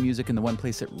rarely hear music in the one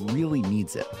place that really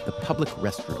needs it, the public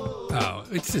restroom? Oh,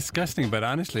 it's disgusting, but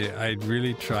honestly, I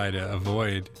really try to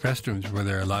avoid restrooms where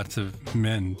there are lots of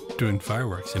men doing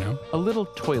fireworks, A little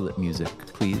toilet music,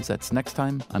 please. That's next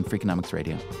time on Freakonomics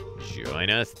Radio. Join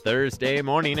us Thursday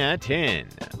morning at 10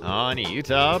 on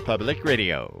Utah Public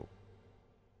Radio.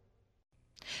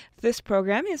 This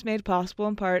program is made possible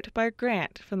in part by a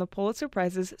grant from the Pulitzer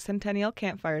Prize's Centennial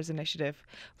Campfires Initiative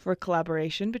for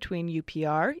collaboration between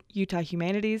UPR, Utah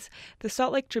Humanities, the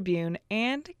Salt Lake Tribune,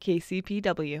 and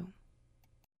KCPW.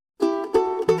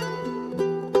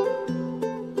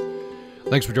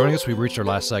 Thanks for joining us. We've reached our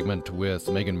last segment with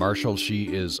Megan Marshall.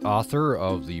 She is author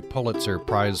of the Pulitzer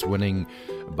Prize-winning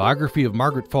biography of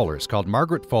Margaret Fuller. It's called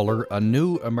Margaret Fuller, A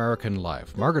New American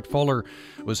Life. Margaret Fuller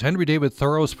was Henry David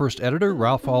Thoreau's first editor,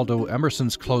 Ralph Waldo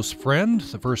Emerson's close friend,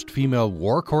 the first female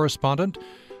war correspondent,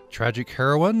 tragic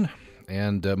heroine,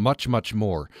 and much, much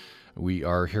more. We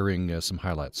are hearing some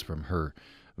highlights from her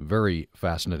very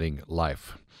fascinating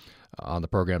life on the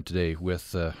program today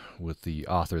with the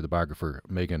author, the biographer,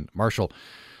 Megan Marshall.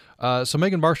 So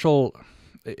Megan Marshall,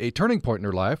 a turning point in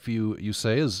her life, you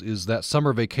say, is that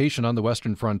summer vacation on the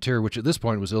western frontier, which at this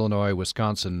point was Illinois,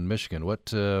 Wisconsin, Michigan.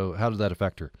 How did that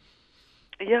affect her?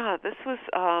 Yeah, this was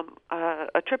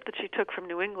a trip that she took from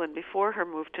New England before her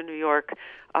move to New York.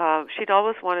 She'd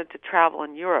always wanted to travel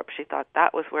in Europe. She thought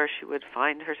that was where she would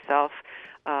find herself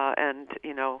and,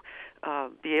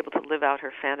 be able to live out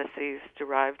her fantasies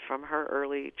derived from her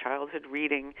early childhood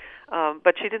reading.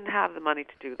 But she didn't have the money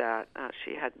to do that.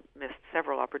 She had missed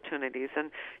several opportunities. And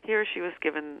here she was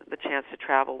given the chance to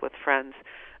travel with friends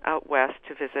out west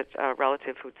to visit a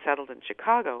relative who'd settled in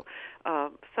Chicago.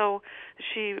 So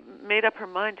she made up her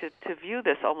mind to view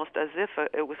this almost as if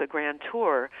it was a grand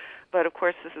tour. But of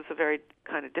course, this is a very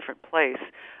kind of different place.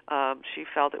 She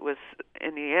felt it was,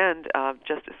 in the end,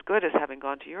 just as good as having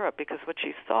gone to Europe, because what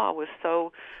she saw was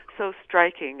so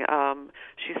striking.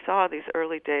 She saw these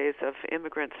early days of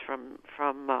immigrants from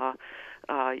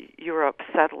Europe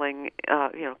settling,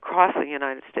 across the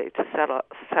United States to set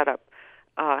up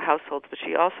households, but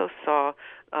she also saw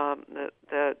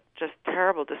the just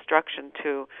terrible destruction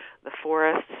to the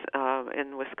forests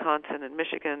in Wisconsin and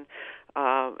Michigan.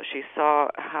 She saw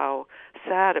how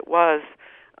sad it was,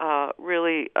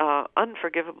 really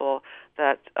unforgivable,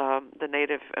 that the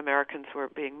Native Americans were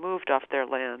being moved off their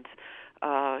lands.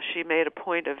 She made a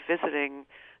point of visiting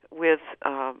with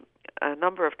a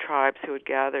number of tribes who had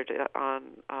gathered at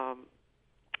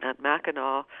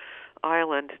Mackinac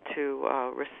Island to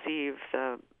receive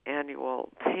the annual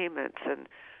payments, and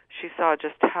she saw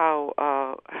just how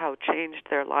changed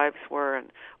their lives were,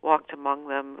 and walked among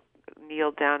them,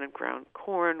 kneeled down and ground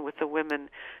corn with the women,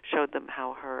 showed them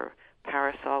how her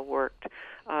parasol worked.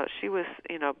 She was,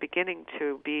 beginning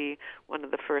to be one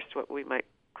of the first, what we might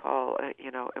call,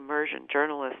 immersion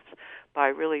journalists, by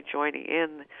really joining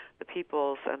in the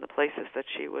peoples and the places that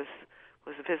she was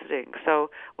visiting. So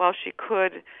while she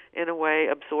could, in a way,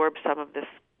 absorb some of this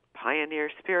pioneer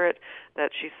spirit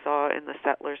that she saw in the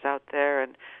settlers out there,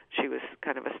 and she was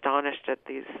kind of astonished at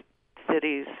these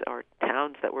cities or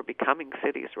towns that were becoming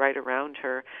cities right around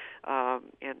her,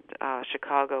 in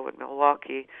Chicago and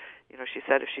Milwaukee. She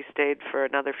said if she stayed for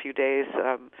another few days,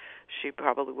 she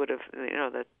probably would have,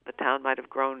 the town might have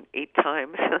grown 8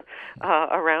 times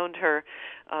around her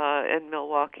in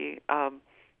Milwaukee.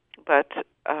 But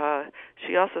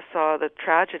she also saw the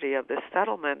tragedy of this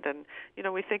settlement. And,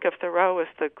 we think of Thoreau as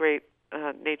the great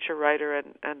nature writer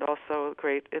and also a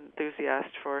great enthusiast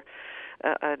for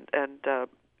and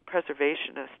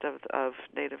preservationist of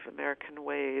Native American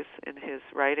ways in his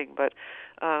writing. But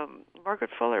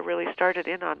Margaret Fuller really started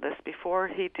in on this before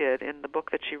he did, in the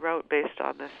book that she wrote based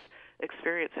on this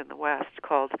experience in the West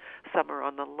called Summer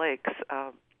on the Lakes,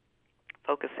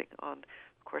 focusing on,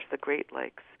 of course, the Great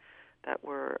Lakes that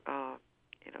were,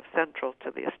 central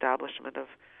to the establishment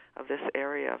of this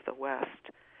area of the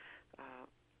West.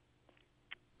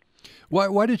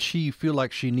 Why did she feel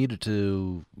like she needed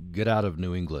to get out of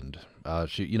New England?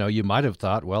 You might have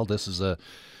thought, well, this is a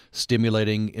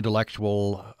stimulating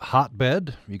intellectual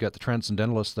hotbed. You got the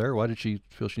transcendentalists there. Why did she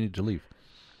feel she needed to leave?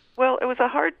 Well, it was a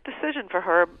hard decision for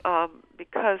her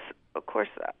because, of course,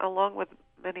 along with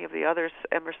many of the others,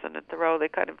 Emerson and Thoreau, they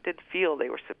kind of did feel they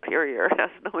were superior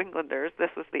as New Englanders. This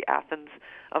was the Athens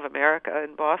of America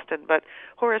in Boston. But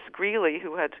Horace Greeley,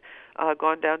 who had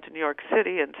gone down to New York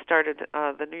City and started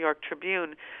the New York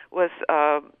Tribune, was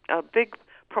a big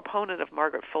proponent of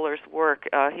Margaret Fuller's work.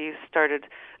 He started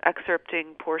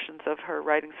excerpting portions of her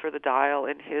writings for the Dial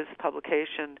in his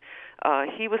publication.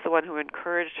 He was the one who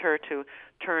encouraged her to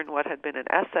turn what had been an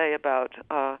essay about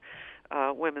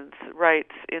women's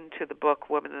rights into the book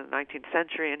Women in the 19th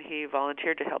Century, and he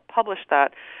volunteered to help publish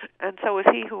that. And so it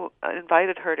was he who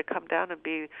invited her to come down and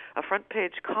be a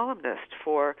front-page columnist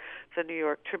for the New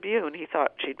York Tribune. He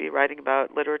thought she'd be writing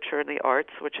about literature and the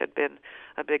arts, which had been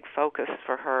a big focus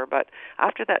for her. But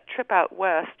after that trip out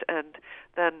west, and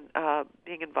then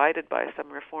being invited by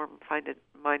some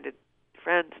reform-minded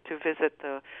friends to visit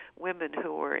the women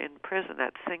who were in prison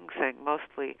at Sing Sing,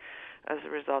 mostly as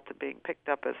a result of being picked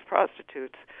up as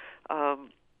prostitutes,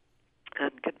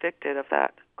 and convicted of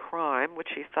that crime, which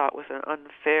he thought was an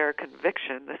unfair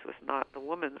conviction. This was not the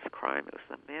woman's crime, it was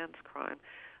the man's crime.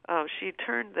 She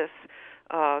turned this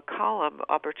column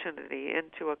opportunity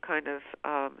into a kind of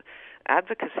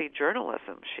advocacy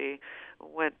journalism. She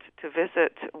went to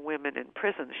visit women in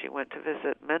prison. She went to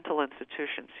visit mental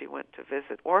institutions. She went to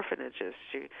visit orphanages.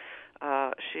 She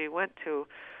went to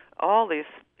all these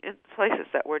places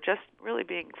that were just really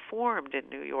being formed in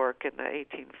New York in the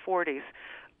 1840s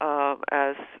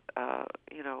as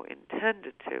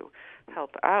intended to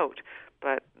help out,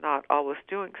 but not always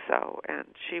doing so. And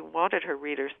she wanted her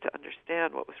readers to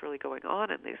understand what was really going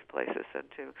on in these places and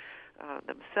to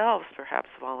themselves perhaps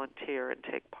volunteer and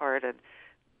take part and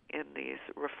in these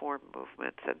reform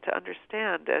movements, and to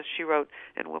understand, as she wrote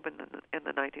in Woman in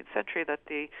the 19th Century, that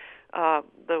the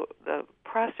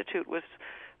prostitute was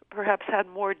perhaps had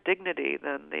more dignity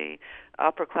than the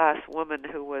upper-class woman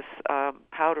who was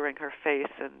powdering her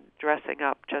face and dressing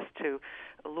up just to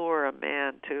lure a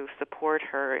man to support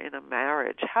her in a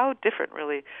marriage. How different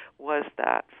really was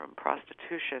that from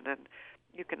prostitution? And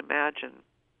you can imagine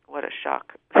what a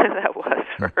shock that was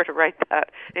for her to write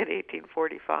that in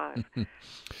 1845.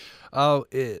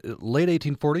 Late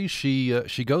 1840s,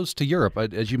 she goes to Europe.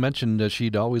 As you mentioned,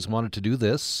 she'd always wanted to do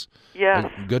this.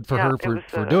 Yes. Good for her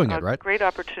for doing it, right? Great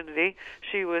opportunity.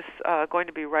 She was going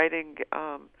to be writing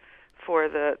for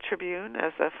the Tribune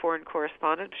as a foreign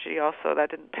correspondent. She also, that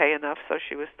didn't pay enough, so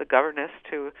she was the governess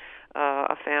to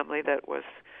a family that was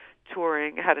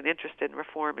touring, had an interest in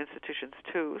reform institutions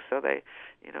too. So they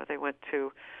went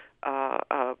to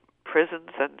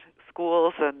prisons and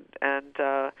schools and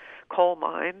coal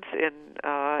mines in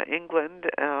England,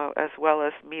 as well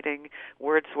as meeting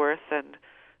Wordsworth and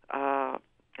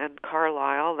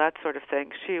Carlyle, that sort of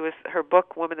thing. Her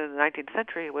book, Woman in the 19th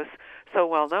Century, was so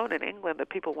well known in England that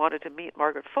people wanted to meet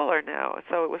Margaret Fuller now.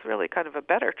 So it was really kind of a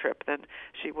better trip than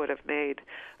she would have made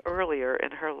earlier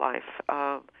in her life.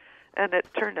 And it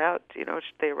turned out,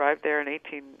 they arrived there in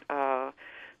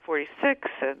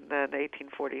 1846, and then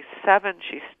 1847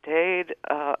 she stayed.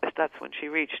 That's when she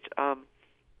reached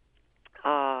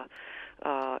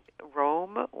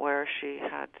Rome, where she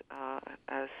had,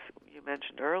 as you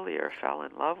mentioned earlier, fell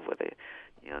in love with a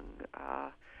young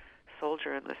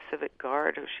soldier in the Civic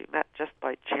Guard who she met just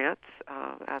by chance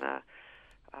in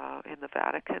the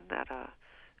Vatican at a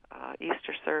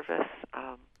Easter service.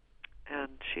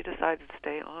 And she decided to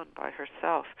stay on by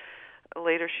herself.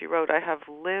 Later she wrote, "I have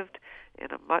lived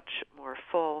in a much more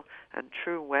full and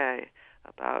true way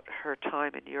about her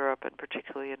time in Europe, and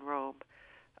particularly in Rome."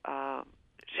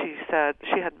 She said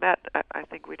she had met, I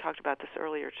think we talked about this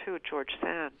earlier too, George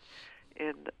Sand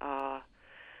in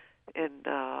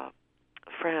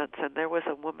France, and there was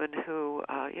a woman who,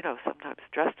 sometimes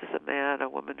dressed as a man, a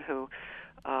woman who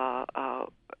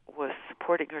was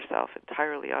supporting herself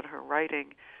entirely on her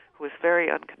writing, who was very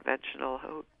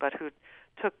unconventional, but who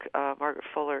took Margaret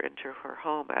Fuller into her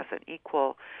home as an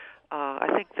equal. I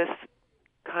think this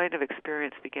kind of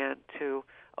experience began to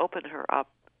open her up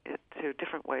to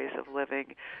different ways of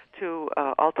living, to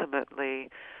ultimately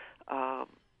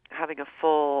having a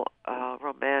full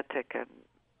romantic and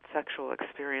sexual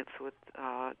experience with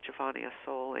Giovanni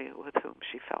Assoli, with whom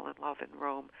she fell in love in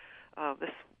Rome.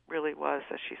 This really was,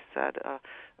 as she said, a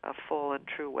full and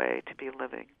true way to be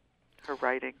living her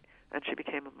writing, and she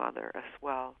became a mother as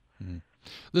well. Mm-hmm.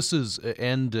 This is,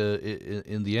 and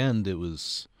in the end, it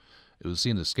was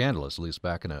seen as scandalous, at least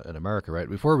back in America, right?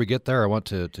 Before we get there, I want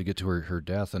to get to her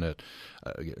death and a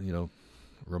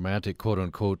romantic quote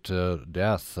unquote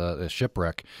death, a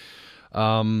shipwreck.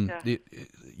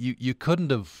 You couldn't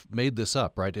have made this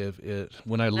up, right?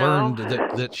 When I learned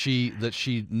that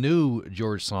she knew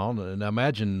George Sand, and I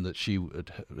imagine that she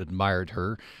admired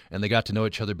her, and they got to know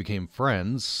each other, became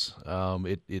friends.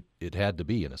 It had to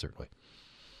be in a certain way.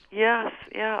 Yes,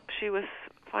 yeah. She was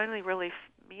finally really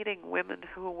meeting women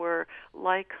who were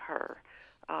like her.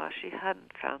 She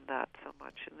hadn't found that so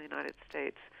much in the United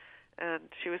States. And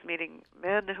she was meeting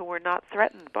men who were not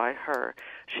threatened by her.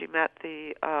 She met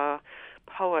the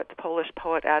Polish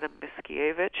poet Adam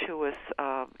Mickiewicz, who was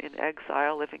in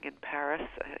exile living in Paris.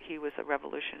 He was a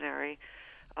revolutionary.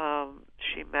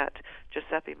 She met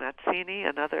Giuseppe Mazzini,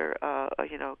 another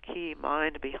key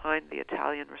mind behind the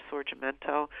Italian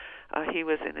Risorgimento. He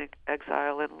was in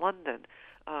exile in London.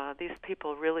 These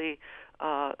people really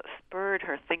spurred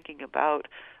her thinking about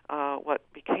what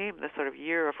became the sort of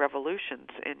year of revolutions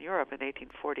in Europe in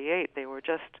 1848. They were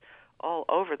just all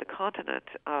over the continent.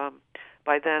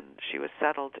 By then, she was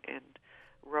settled in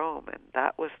Rome, and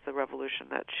that was the revolution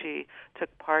that she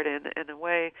took part in. In a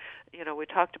way, we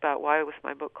talked about why was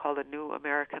my book called A New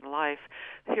American Life.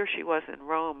 Here she was in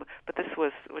Rome, but this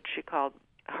was what she called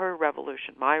her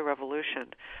revolution, my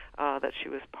revolution, that she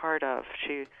was part of.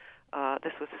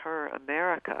 This was her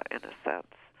America, in a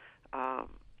sense,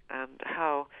 and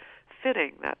how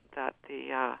fitting that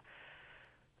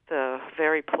the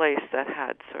very place that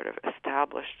had sort of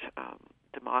established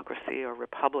democracy or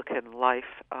republican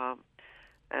life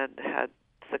and had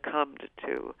succumbed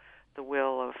to the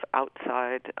will of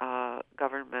outside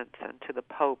governments and to the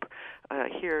Pope.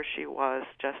 Here she was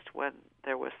just when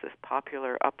there was this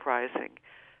popular uprising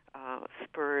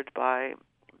spurred by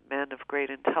men of great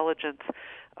intelligence.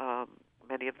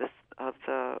 Many of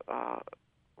the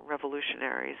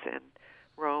revolutionaries in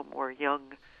Rome were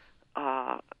young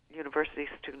university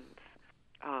students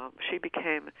she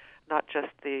became not just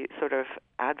the sort of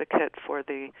advocate for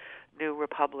the new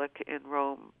republic in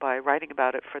Rome by writing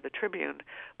about it for the Tribune,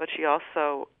 but she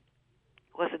also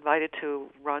was invited to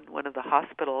run one of the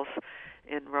hospitals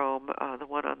in Rome, the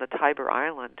one on the Tiber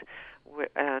Island,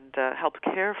 and helped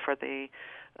care for the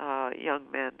young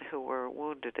men who were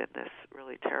wounded in this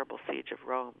really terrible siege of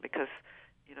Rome, because,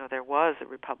 there was a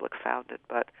republic founded,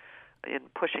 but in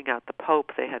pushing out the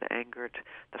Pope, they had angered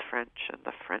the French, and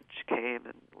the French came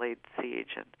and laid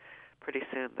siege, and pretty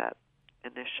soon that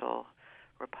initial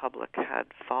republic had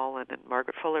fallen, and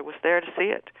Margaret Fuller was there to see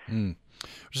it. We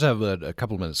just have a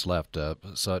couple of minutes left,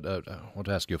 so I want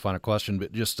to ask you a final question,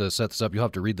 but just to set this up, you'll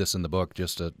have to read this in the book,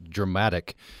 just a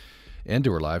dramatic end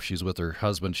to her life. She's with her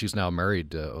husband. She's now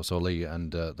married, Osoli,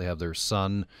 and they have their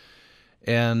son,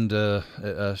 and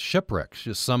a shipwreck,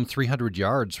 just some 300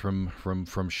 yards from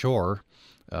shore.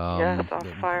 Yes, off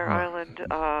Fire Island.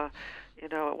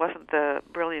 It wasn't the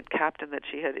brilliant captain that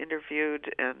she had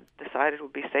interviewed and decided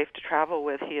would be safe to travel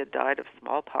with. He had died of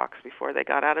smallpox before they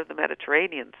got out of the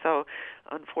Mediterranean. So,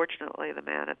 unfortunately, the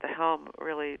man at the helm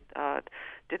really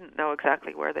didn't know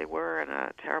exactly where they were, and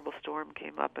a terrible storm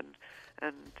came up, and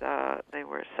they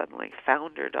were suddenly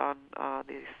foundered on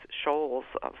these shoals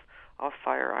off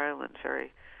Fire Island,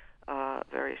 very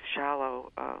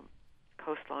shallow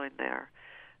coastline there.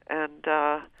 And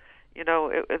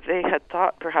they had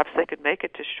thought perhaps they could make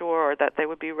it to shore, or that they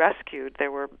would be rescued.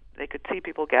 They could see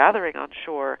people gathering on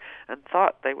shore, and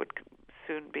thought they would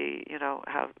soon be,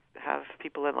 have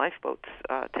people in lifeboats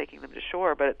taking them to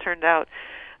shore. But it turned out,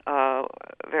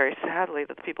 very sadly,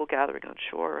 that the people gathering on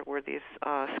shore were these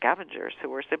scavengers who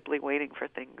were simply waiting for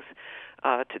things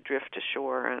to drift to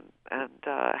shore, and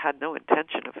had no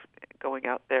intention of going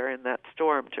out there in that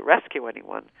storm to rescue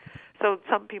anyone. So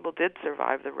some people did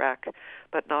survive the wreck,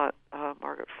 but not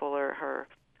Margaret Fuller, her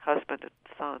husband and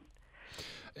son.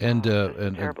 And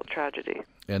terrible tragedy.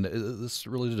 And this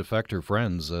really did affect her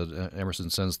friends. Emerson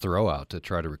sends Thoreau out to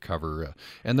try to recover.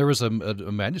 And there was a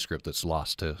manuscript that's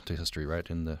lost to history, right?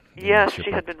 Yes, she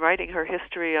had been writing her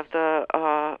history of the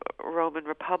Roman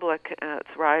Republic and its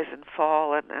rise and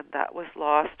fall, and that was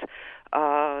lost.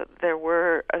 There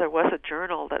was a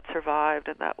journal that survived,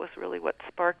 and that was really what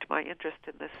sparked my interest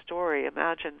in this story.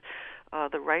 Imagine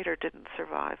the writer didn't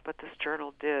survive, but this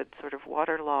journal did, sort of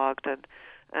waterlogged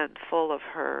and full of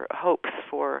her hopes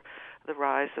for the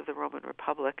rise of the Roman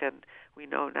Republic, and we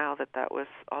know now that was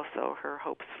also her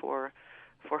hopes for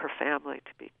her family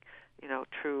to be,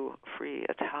 true, free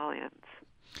Italians.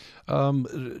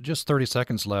 Just 30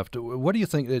 seconds left. What do you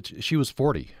think? She was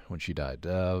 40 when she died.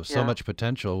 So much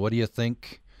potential. What do you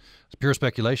think? It's pure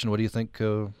speculation. What do you think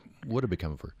would have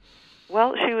become of her?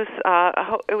 Well, she was.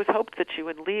 It was hoped that she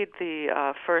would lead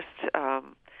the first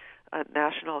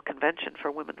national convention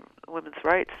for women's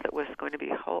rights that was going to be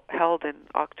held in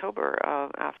October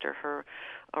after her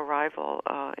arrival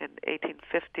in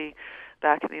 1850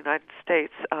 back in the United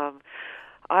States.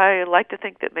 I like to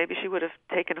think that maybe she would have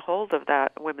taken hold of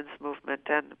that women's movement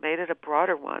and made it a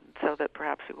broader one, so that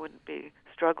perhaps we wouldn't be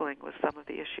struggling with some of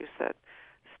the issues that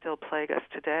still plague us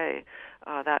today,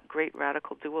 that great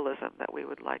radical dualism that we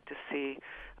would like to see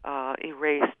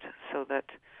erased, so that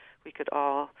we could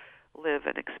all live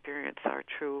and experience our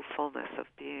true fullness of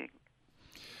being.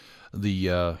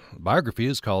 The biography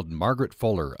is called Margaret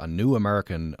Fuller, A New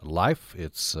American Life.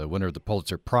 It's a winner of the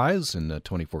Pulitzer Prize in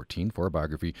 2014 for a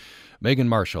biography. Megan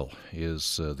Marshall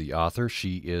is the author.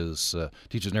 She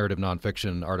teaches narrative nonfiction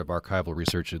and art of archival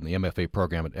research in the MFA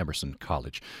program at Emerson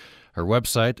College. Her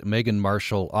website,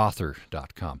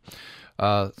 meganmarshallauthor.com.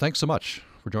 Thanks so much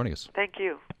for joining us. Thank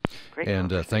you. Great.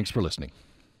 And thanks for listening.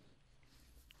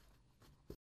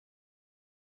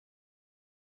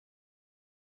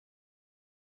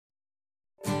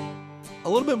 A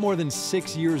little bit more than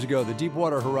 6 years ago, the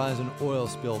Deepwater Horizon oil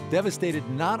spill devastated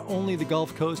not only the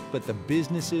Gulf Coast, but the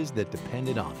businesses that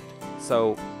depended on it.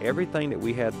 So everything that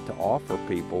we had to offer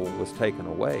people was taken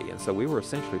away, and so we were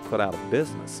essentially put out of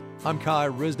business. I'm Kai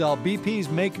Risdal. BP's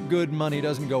make good money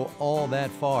doesn't go all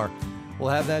that far. We'll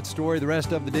have that story, the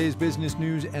rest of the day's business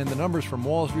news, and the numbers from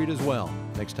Wall Street as well,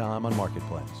 next time on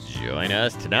Marketplace. Join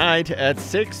us tonight at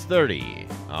 6:30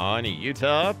 on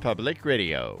Utah Public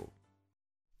Radio.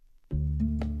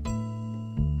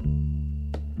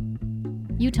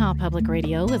 Utah Public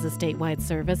Radio is a statewide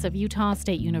service of Utah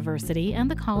State University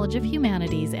and the College of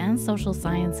Humanities and Social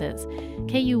Sciences.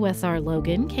 KUSR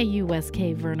Logan,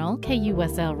 KUSK Vernal,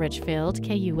 KUSL Richfield,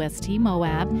 KUST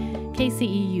Moab,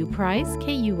 KCEU Price,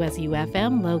 KUSU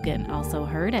FM Logan, also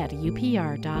heard at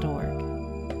upr.org.